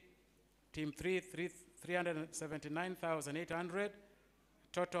 1,850, team 3, 379,800,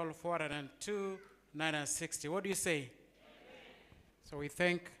 total 402, 960. What do you say? So we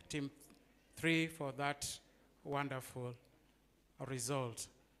thank Team 3 for that wonderful result.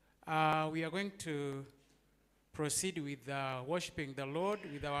 We are going to proceed with worshiping the Lord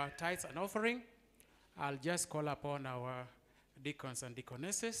with our tithes and offering. I'll just call upon our deacons and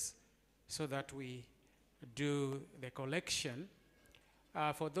deaconesses so that we do the collection.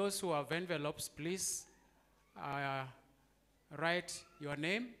 For those who have envelopes, please write your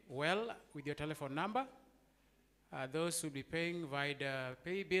name well with your telephone number. Those who will be paying via the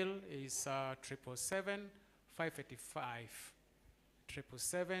pay bill is 777 585.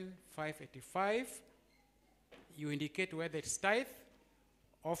 777 585. You indicate whether it's tithe,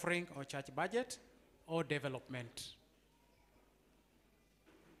 offering, or church budget, or development.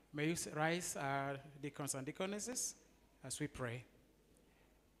 May you rise, deacons and deaconesses, as we pray.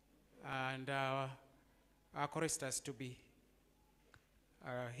 And our choristers to be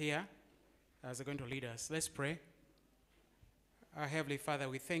here as they're going to lead us. Let's pray. Our Heavenly Father,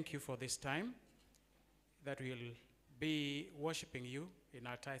 we thank you for this time that we'll be worshiping you in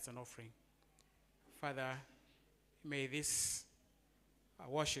our tithes and offering. Father, may this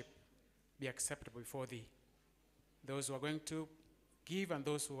worship be acceptable before thee. Those who are going to give and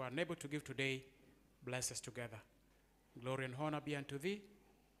those who are unable to give today, bless us together. Glory and honor be unto thee,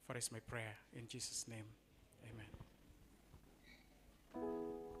 for it's my prayer. In Jesus' name, amen.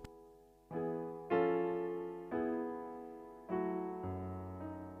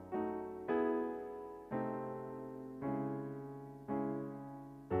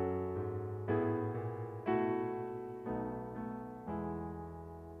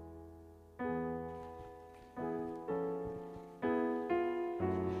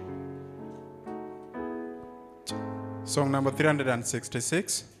 Song number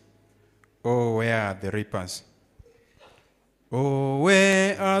 366. Oh, where are the reapers? Oh,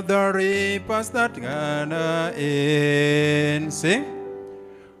 where are the reapers that gather in? Sing.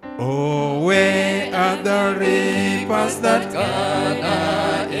 Oh, where are the reapers that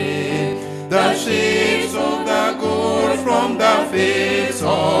gather in? The sheaves of the good from the fields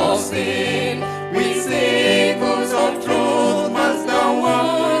of sin. With sickles of truth must the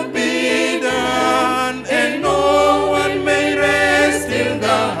work be done, and no one may rest till the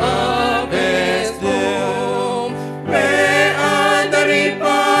harvest home. Where are the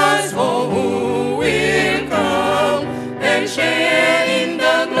reapers, oh, who will come and share in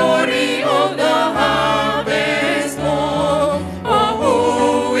the glory of the harvest home? Oh, who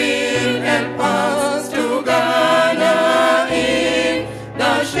will help us to gather in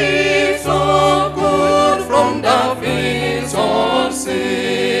the sheaves of good from the fields of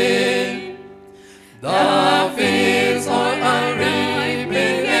sin? The fields are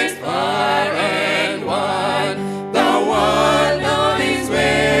reaping next far and wide. The world is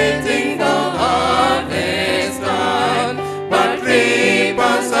waiting the harvest time, but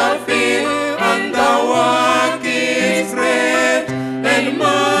reapers are few and the work is great, and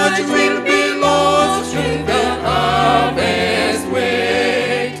much will be lost in the harvest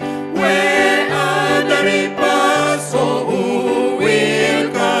wait. Where are the reapers, oh, who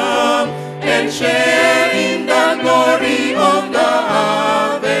will come and share in the glory of the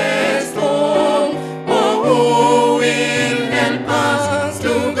harvest home? Oh, who will help us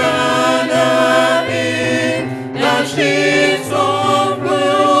to gather in the sheaves of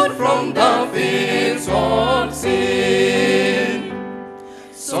good from the fields of sin?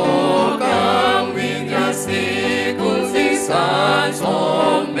 So come with your sickles, ye sons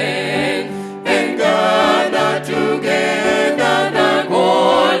of men, and gather together the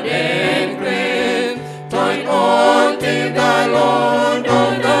golden grain. Toil on till the Lord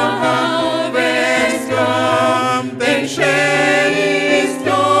of the harvest come, then share his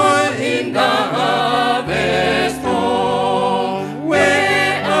joy in the harvest home.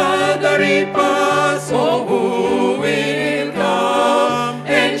 Where are the reapers, oh, who will come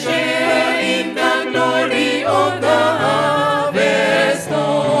and share in the glory of the harvest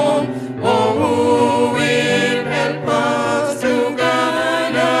home? Oh, who will help us to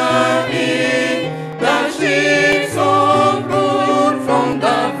gather in the sheaves of good from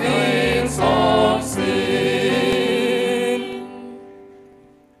the fields of sin?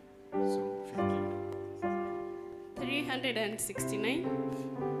 369.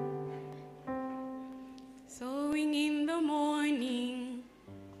 Sowing in the morning,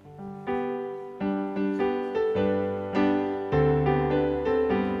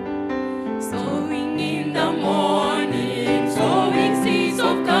 sowing in the morning, sowing seeds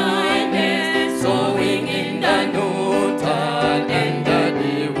of kindness, sowing in the noontide and the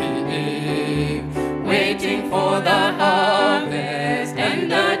dewy eve, waiting for the harvest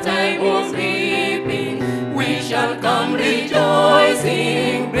and the time of reaping.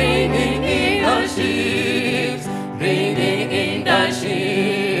 rejoicing, bringing in the sheaves, bringing in the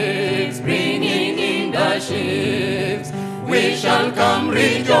sheaves, bringing in the sheaves. We shall come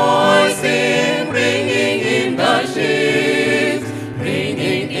rejoicing, bringing in the sheaves,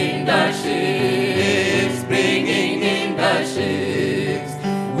 bringing in the sheaves, bringing in the sheaves.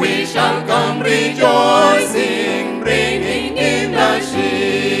 We shall come rejoicing, bringing in the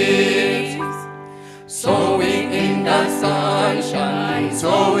sheaves. Sowing in the sunshine,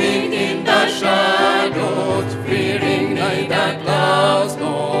 sowing in the shadows, fearing neither clouds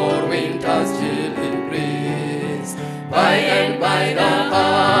nor winter's chilly breeze. By and by the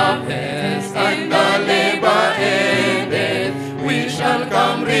harvest and the labor ended, we shall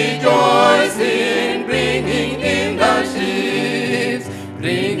come rejoicing, bringing in the sheaves,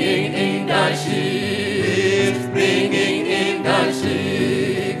 bringing in the sheaves, bringing in the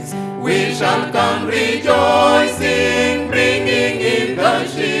sheaves. We shall come rejoicing, bringing in the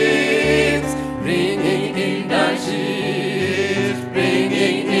sheaves, bringing in the sheaves,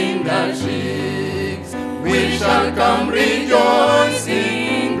 bringing in the sheaves. We shall come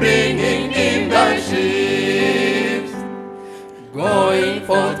rejoicing, bringing in the sheaves. Going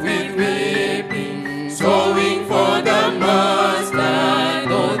forth with weeping, sowing for the master,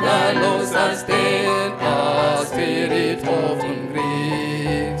 though the Lord sustain our spirit often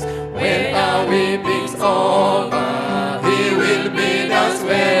grieves. When our weeping's over, He will bid us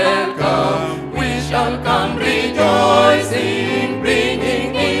welcome. We shall come rejoicing,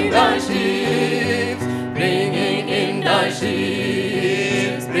 bringing in the sheaves, bringing in the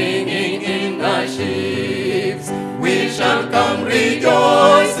sheaves, bringing in the sheaves. We shall come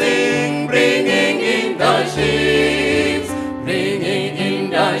rejoicing, bringing in the sheaves, bringing in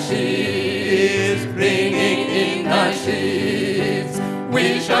the sheaves, bringing in the sheaves.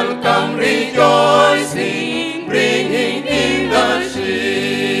 We shall come rejoicing, bringing in the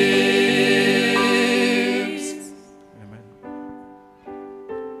sheaves. Amen.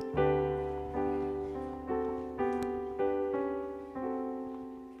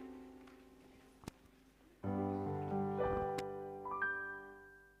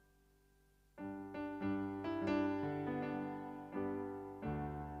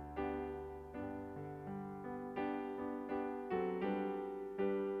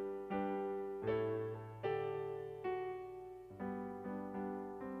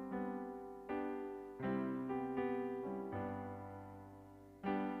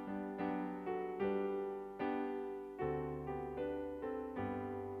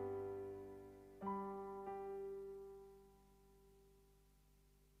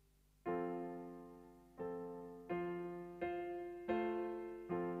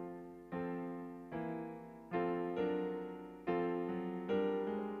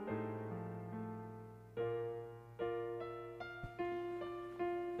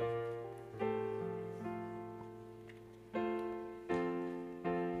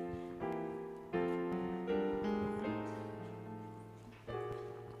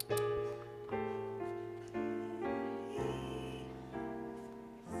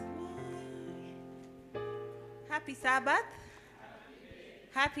 Happy Sabbath.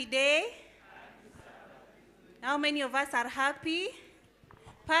 Happy day. How many of us are happy?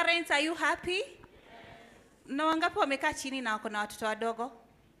 Parents, are you happy? Na wangapi wamekaa chini na wako na watoto wadogo?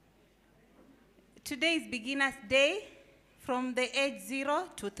 Today is beginner's day from the age 0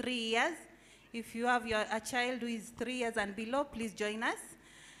 to 3 years. If you have a child who is 3 years and below, please join us.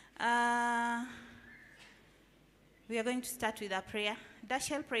 We are going to start with a prayer.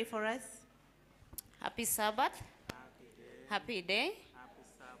 Dashel, pray for us. Happy Sabbath. Happy day.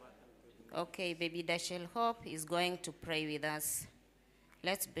 Okay, baby Dashel Hope is going to pray with us.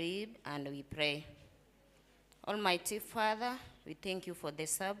 Let's breathe and we pray. Almighty Father, we thank you for the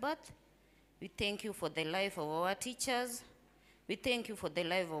Sabbath. We thank you for the life of our teachers. We thank you for the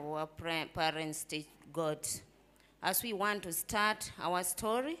life of our parents, God. As we want to start our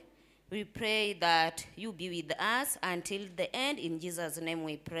story, we pray that you be with us until the end. In Jesus' name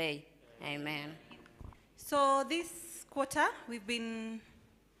we pray. Amen. So this quarter, we've been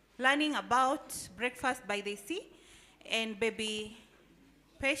learning about breakfast by the sea, and baby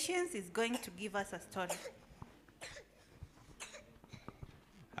Patience is going to give us a story.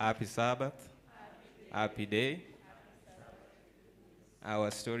 Happy Sabbath. Happy day.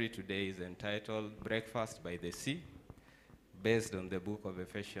 Our story today is entitled Breakfast by the Sea, based on the book of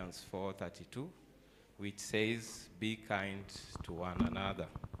Ephesians 4:32, which says, "Be kind to one another."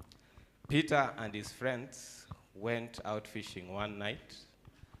 Peter and his friends went out fishing one night,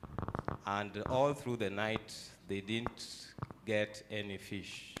 and all through the night, they didn't get any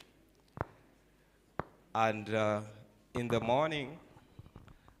fish. And in the morning,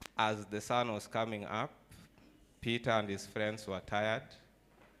 As the sun was coming up, Peter and his friends were tired,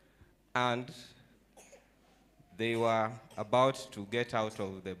 and they were about to get out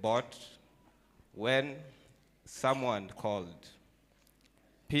of the boat when someone called,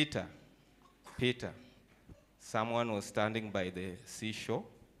 "Peter, Peter." Someone was standing by the seashore.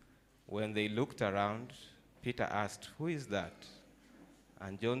 When they looked around, Peter asked, "Who is that?"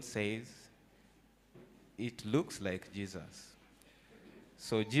 And John says, "It looks like Jesus."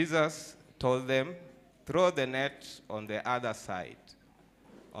 So Jesus told them, "Throw the net on the other side,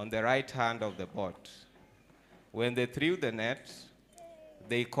 on the right hand of the boat." When they threw the net,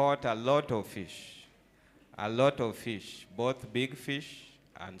 they caught a lot of fish, both big fish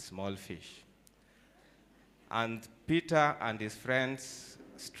and small fish. And Peter and his friends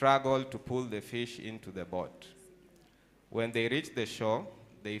struggled to pull the fish into the boat. When they reached the shore,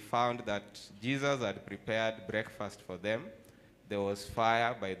 they found that Jesus had prepared breakfast for them. There was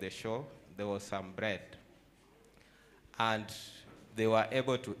fire by the shore, there was some bread, and they were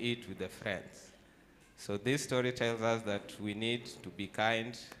able to eat with the friends. So this story tells us that we need to be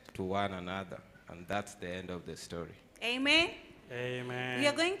kind to one another, and that's the end of the story. Amen. Amen. We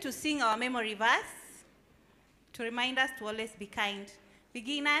are going to sing our memory verse to remind us to always be kind.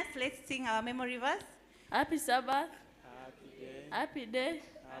 Beginners, let's sing our memory verse. Happy Sabbath. Happy day.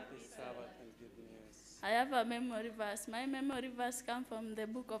 Happy Sabbath and good news. I have a memory verse. My memory verse comes from the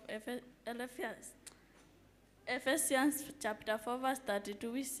book of Ephesians chapter 4 verse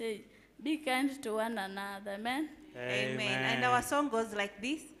 32, which says, "Be kind to one another." Amen. Amen. And our song goes like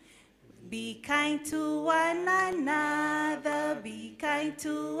this. Be kind to one another. Be kind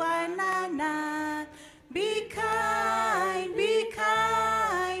to one another. Be kind, be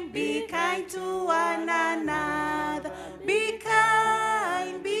kind, be kind to one another. Be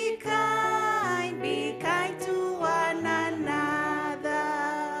kind, be kind, be kind to one another.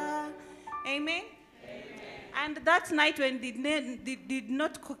 Amen. And that night when did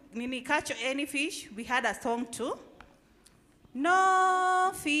not catch any fish, we had a song too.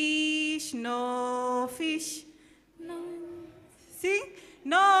 No fish, no fish. No. Sing.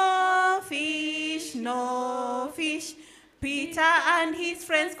 No fish, no fish. Peter and his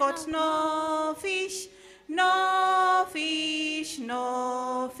friends got no fish. No fish,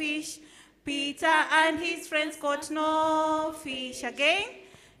 no fish. Peter and his friends got no fish. Again.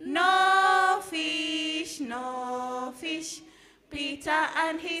 No fish, no fish. Peter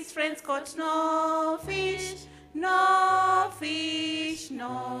and his friends got no fish. No fish,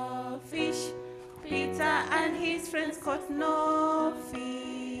 no fish. Peter and his friends caught no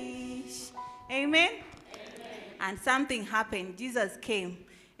fish. Amen? Amen? And something happened. Jesus came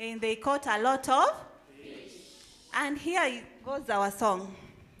and they caught a lot of fish. And here goes our song.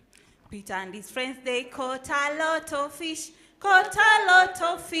 Peter and his friends, they caught a lot of fish. Caught a lot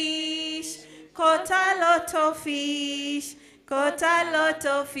of fish. Caught a lot of fish. Caught a lot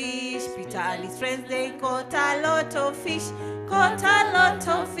of fish. Peter and his friends, they caught a lot of fish. Caught a lot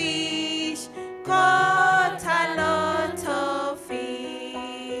of fish. Caught a lot of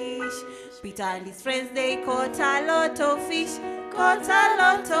fish. Peter and his friends, they caught a lot of fish. Caught a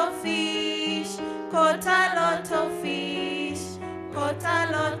lot of fish. Caught a lot of fish. Caught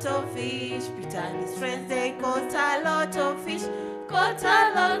a lot of fish. Peter and his friends, they caught a lot of fish. Caught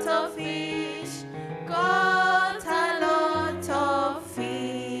a lot of fish. Caught a lot of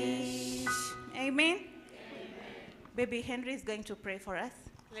fish. Amen. Amen. Baby Henry is going to pray for us.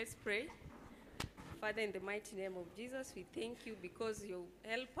 Let's pray. Father, in the mighty name of Jesus, we thank you because you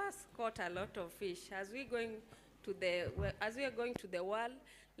help us caught a lot of fish. As we are going to the world,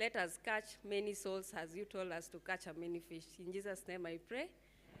 let us catch many souls as you told us to catch a many fish. In Jesus' name I pray.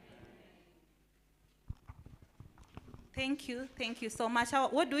 Thank you. Thank you so much.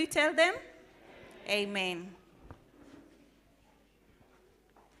 What do we tell them? Amen.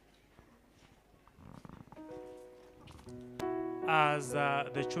 As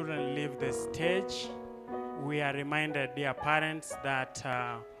the children leave the stage, we are reminded, dear parents, that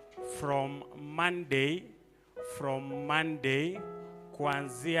from Monday,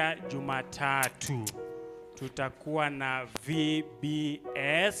 kuanzia Jumatatu, tutakuwa na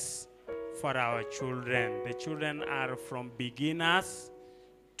VBS for our children. The children are from beginners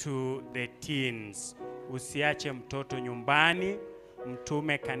to the teens. Usiache mtoto nyumbani,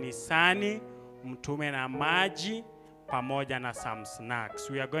 mtume kanisani, mtume na maji, pamoja na some snacks.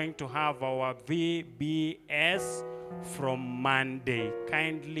 We are going to have our VBS from Monday.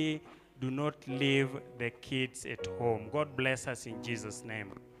 Kindly do not leave the kids at home. God bless us in Jesus'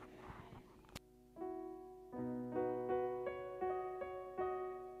 name.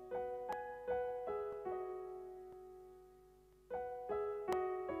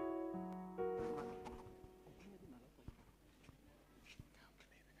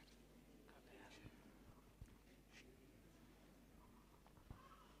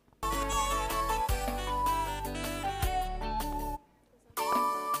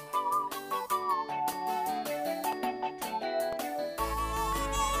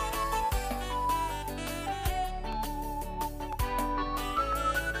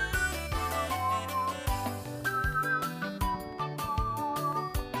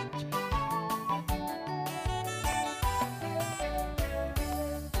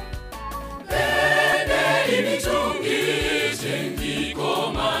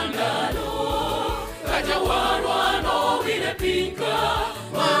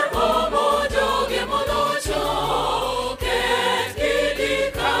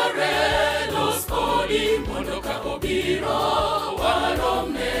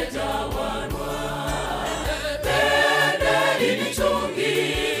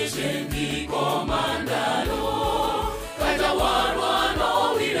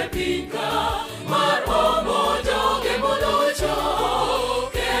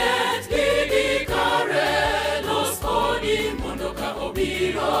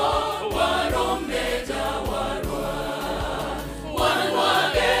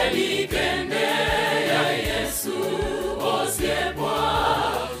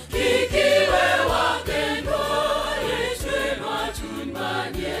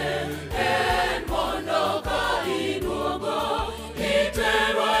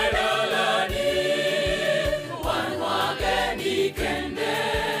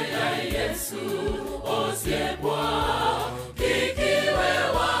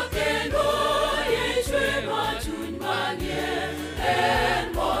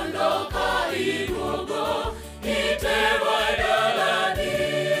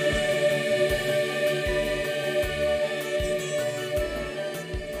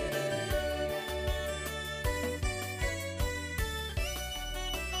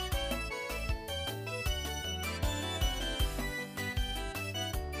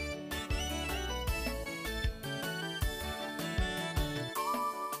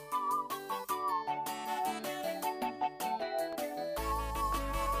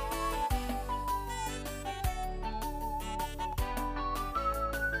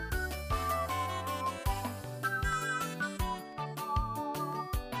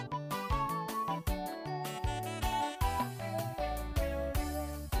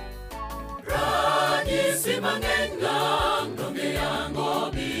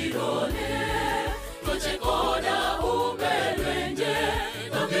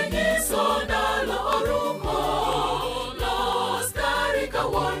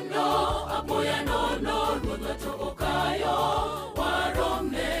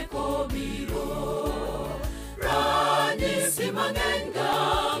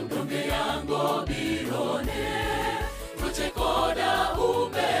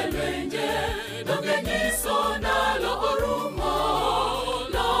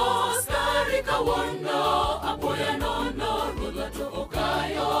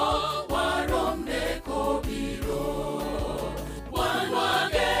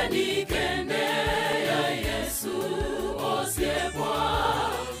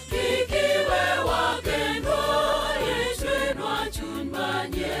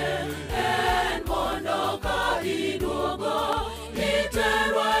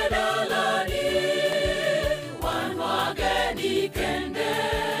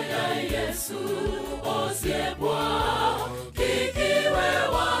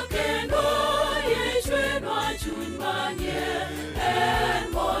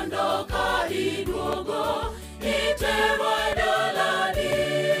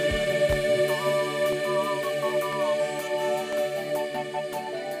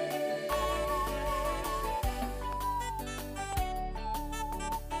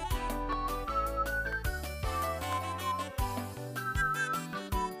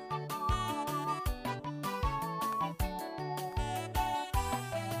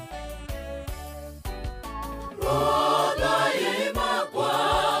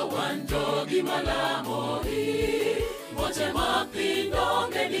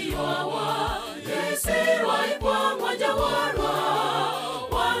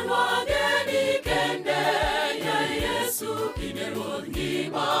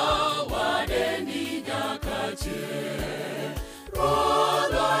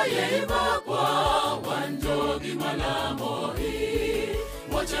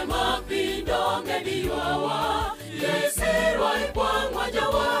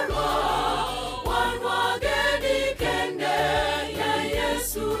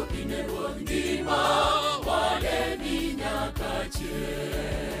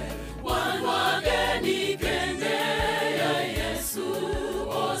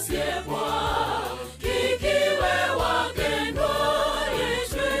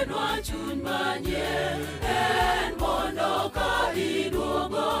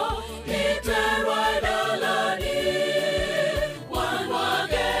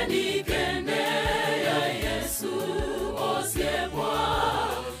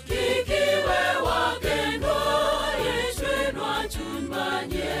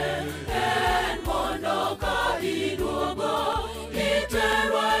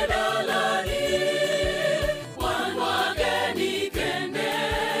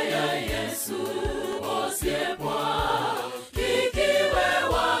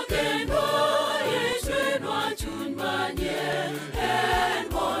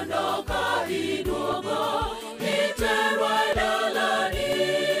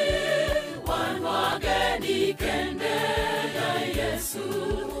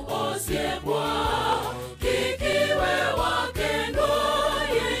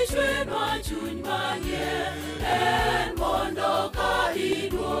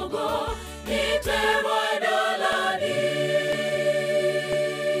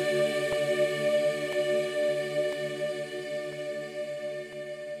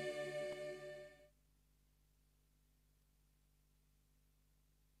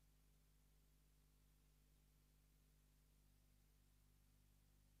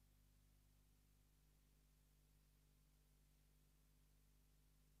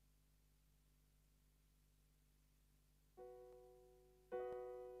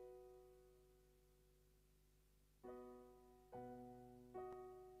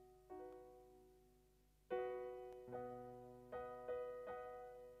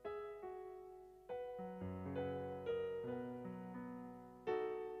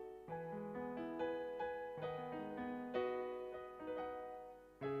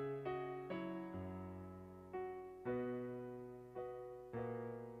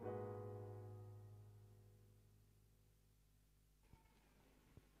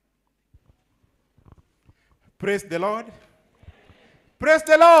 Praise the Lord. Praise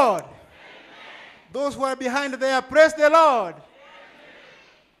the Lord. Those who are behind there, praise the Lord.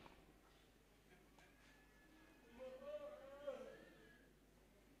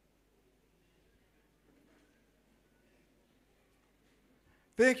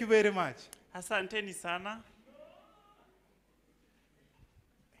 Thank you very much. Asanteni sana.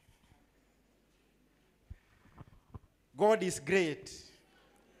 God is great.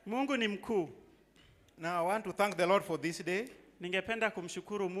 Mungu ni mkuu. Now I want to thank the Lord for this day. Ningependa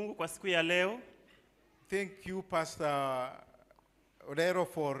kumshukuru Mungu kwa siku ya leo. Thank you, Pastor Odero,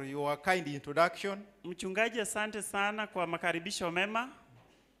 for your kind introduction. Mchungaji, asante sana kwa makaribisho mema.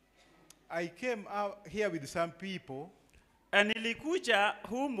 I came out here with some people. Nilikuja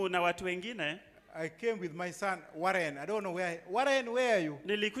humu na watu wengine. I came with my son Warren. I don't know where. Warren, where are you?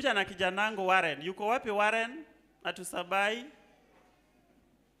 Nilikuja na kijanangu Warren. Yuko wapi Warren? Atusabai.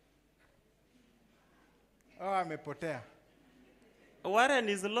 Oh, amepotea. Warren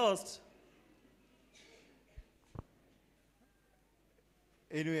is lost.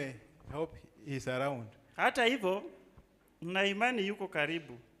 Anyway, I hope he's around. Hata hivyo, na imani yuko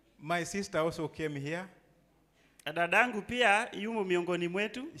karibu. My sister also came here. Dadangu pia yumo miongoni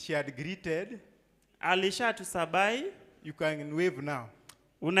mwetu. She had greeted. Alisha tusabai. You can wave now.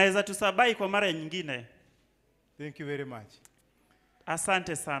 Unaweza tusabai kwa mara nyingine. Thank you very much.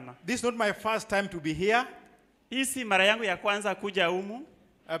 Asante sana. This is not my first time to be here. Hii si mara yangu ya kwanza kuja humu.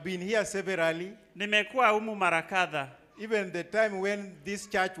 I've been here severally. Nimekuwa humu mara kadha. Even the time when this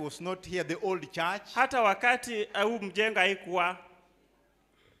church was not here, the old church. Hata wakati huu mjengo haikuwa.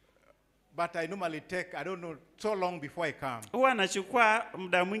 But I normally take, I don't know, so long before I come. Huwa nachukua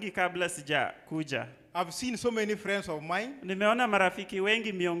muda mwingi kabla sija kuja. I've seen so many friends of mine. Nimeona marafiki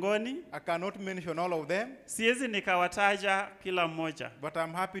wengi miongoni. I cannot mention all of them. Siwezi nikawataja kila mmoja. But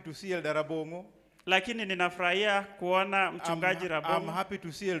I'm happy to see Elder Rabongo. Lakini ninafurahia kuona mchungaji Rabongo. I'm happy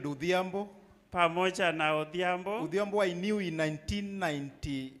to see Elder Odiwuor. Pamoja na Odhiambo. Odiwuor I knew in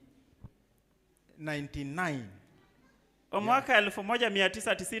 1999. Mwaka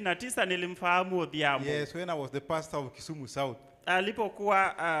 1999 nilimfahamu Odhiambo. Yes, when I was the pastor of Kisumu South.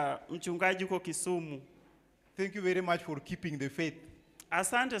 Alipokuwa mchungaji huko Kisumu. Thank you very much for keeping the faith.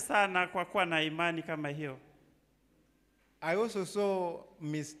 Asante sana kwa kuwa na imani kama hiyo. I also saw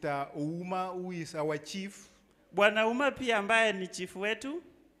Mr. Ouma, who is our chief. Bwana Uma pia ambaye ni chief wetu.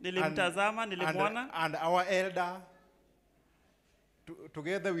 Nilimtazama, nilimwona. And our elder,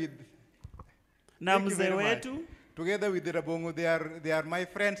 together with na mzee wetu. Together with the Rabongo, they are my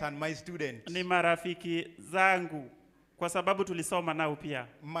friends and my students. Ni marafiki zangu kwa sababu tulisoma nao pia.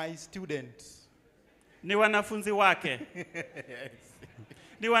 My students. Ni wanafunzi wake. Yes.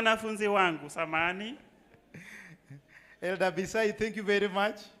 Ni wanafunzi wangu, samani. Elder Abisai, thank you very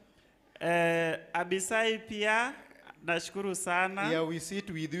much. Abisai pia nashukuru sana. Yeah, we sit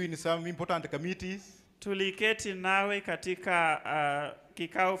with you in some important committees. Tuliketi nawe katika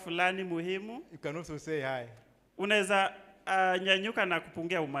kikao fulani muhimu. You can also say hi. Unaweza nyanyuka na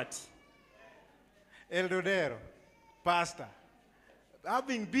kupungia umati. Elder Odero, pastor,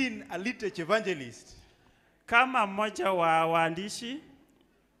 having been a literature evangelist, kama mmoja wa waandishi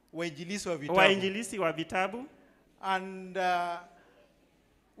wainjilisi wa vitabu, and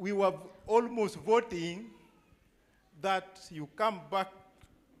we were almost voting that you come back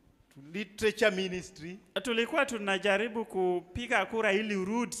to literature ministry. Tulikuwa tunajaribu kupiga kura ili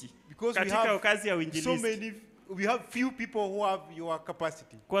urudi katika kazi ya uinjilisti. We have few people who have your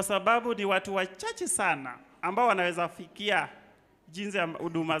capacity. Kwa sababu ni watu wachache sana ambao wanaweza fikia jinsi ya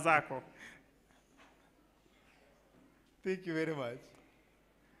huduma zako. Thank you very much.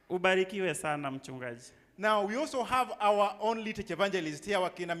 Ubarikiwe sana mchungaji. Now we also have our own literature evangelist here,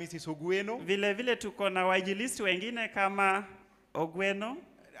 wakina Mrs. Ogweno. Vile vile tuko na wainjilisti wengine kama Ogweno.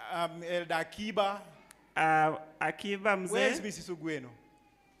 Elder Akiba. Akiba mzee. Where is Mrs. Ogweno?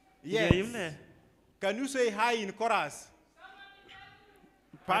 Yes. Can you say hi in chorus?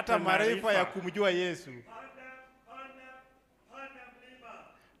 Pata maarifa ya kumjua Yesu.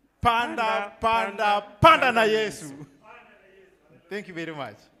 Panda, panda, panda na Yesu. Thank you very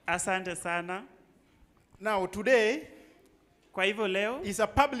much. Asante sana. Now today, kwa hivyo leo is a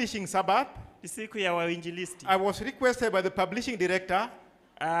publishing Sabbath. Siku ya wainjilisti. I was requested by the publishing director.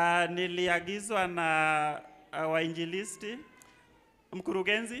 Niliagizwa na wainjilisti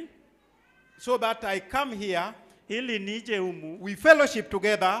mkurugenzi. So that I come here. Ili nije humu. We fellowship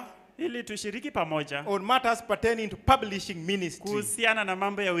together. Ili tushiriki pamoja. On matters pertaining to publishing ministry. Kuhusiana na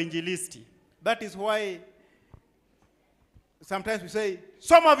mambo ya uinjilisti. That is why sometimes we say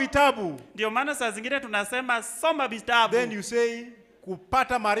soma vitabu. Ndio maana saa zingine tunasema soma vitabu. Then you say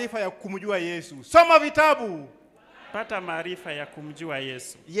kupata maarifa ya kumjua Yesu. Soma vitabu. Pata maarifa ya kumjua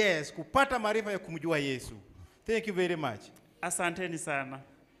Yesu. Yes, kupata maarifa ya kumjua Yesu. Thank you very much. Asanteni sana.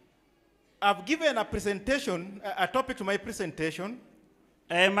 I've given a presentation, a topic to my presentation.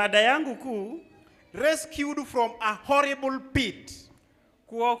 Mada yangu kuu, rescued from a horrible pit.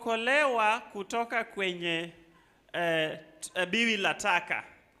 Kuokolewa kutoka kwenye biwi la taka.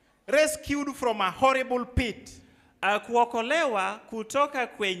 Rescued from a horrible pit. Kuokolewa kutoka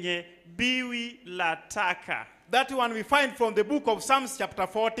kwenye biwi la taka. That one we find from the book of Psalms chapter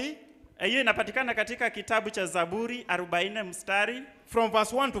 40. Hiyo inapatikana katika kitabu cha Zaburi 40 mstari. From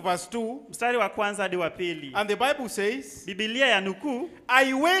verse 1 to verse 2. Mstari wa kwanza hadi wa pili. And the Bible says, Biblia ya nukuu,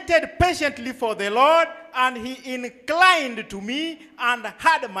 I waited patiently for the Lord, and he inclined to me and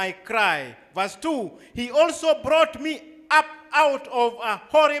heard my cry. Verse 2, he also brought me up out of a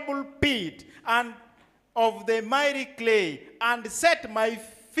horrible pit and of the miry clay, and set my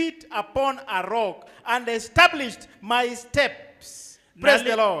feet upon a rock, and established my steps. Praise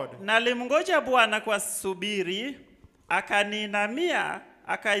the Lord. Nalimngoja Bwana kwa subiri, akaninamia,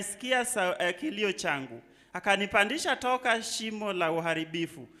 akaisikia kilio changu, akanipandisha toka shimo la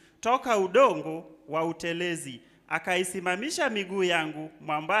uharibifu, toka udongo wa utelezi, akaisimamisha miguu yangu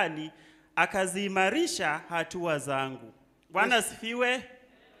mwambani, akaziimarisha hatua zangu. Bwana asifiwe.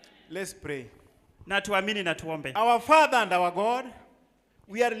 Let's pray. Na tuamini na tuombe. Our Father and our God,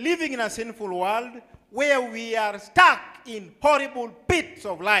 we are living in a sinful world where we are stuck in horrible pits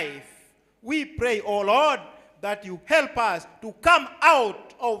of life. We pray, oh Lord, that you help us to come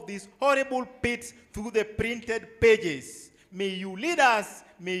out of these horrible pits through the printed pages. May you lead us,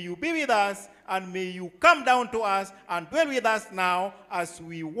 may you be with us, and may you come down to us and dwell with us now as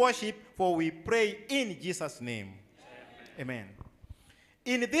we worship, for we pray in Jesus' name. Amen.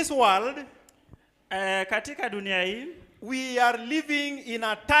 In this world, katika dunia hii, we are living in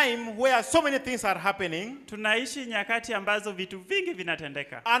a time where so many things are happening. Tunaishi nyakati ambazo vitu vingi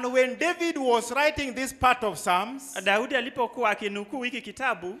vinatendeka. And when David was writing this part of Psalms, Daudi alipokuwa akinukuu hiki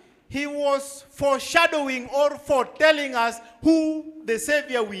kitabu, he was foreshadowing or foretelling us who the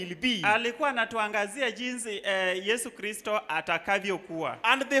Savior will be. Alikuwa anatuangazia jinsi Yesu Kristo atakavyokuwa.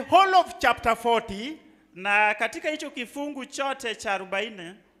 And the whole of chapter 40, na katika hicho kifungu chote cha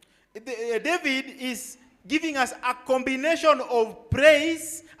 40, David is giving us a combination of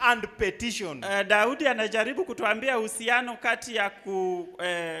praise and petition. Daudi anajaribu kutuambia uhusiano kati ya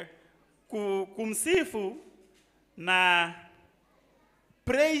kumsifu na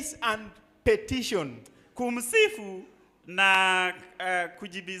praise and petition. Kumsifu na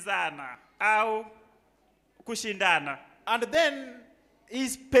kujibizana au kushindana. And then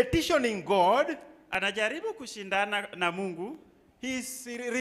he's petitioning God. Anajaribu kushindana na Mungu. He's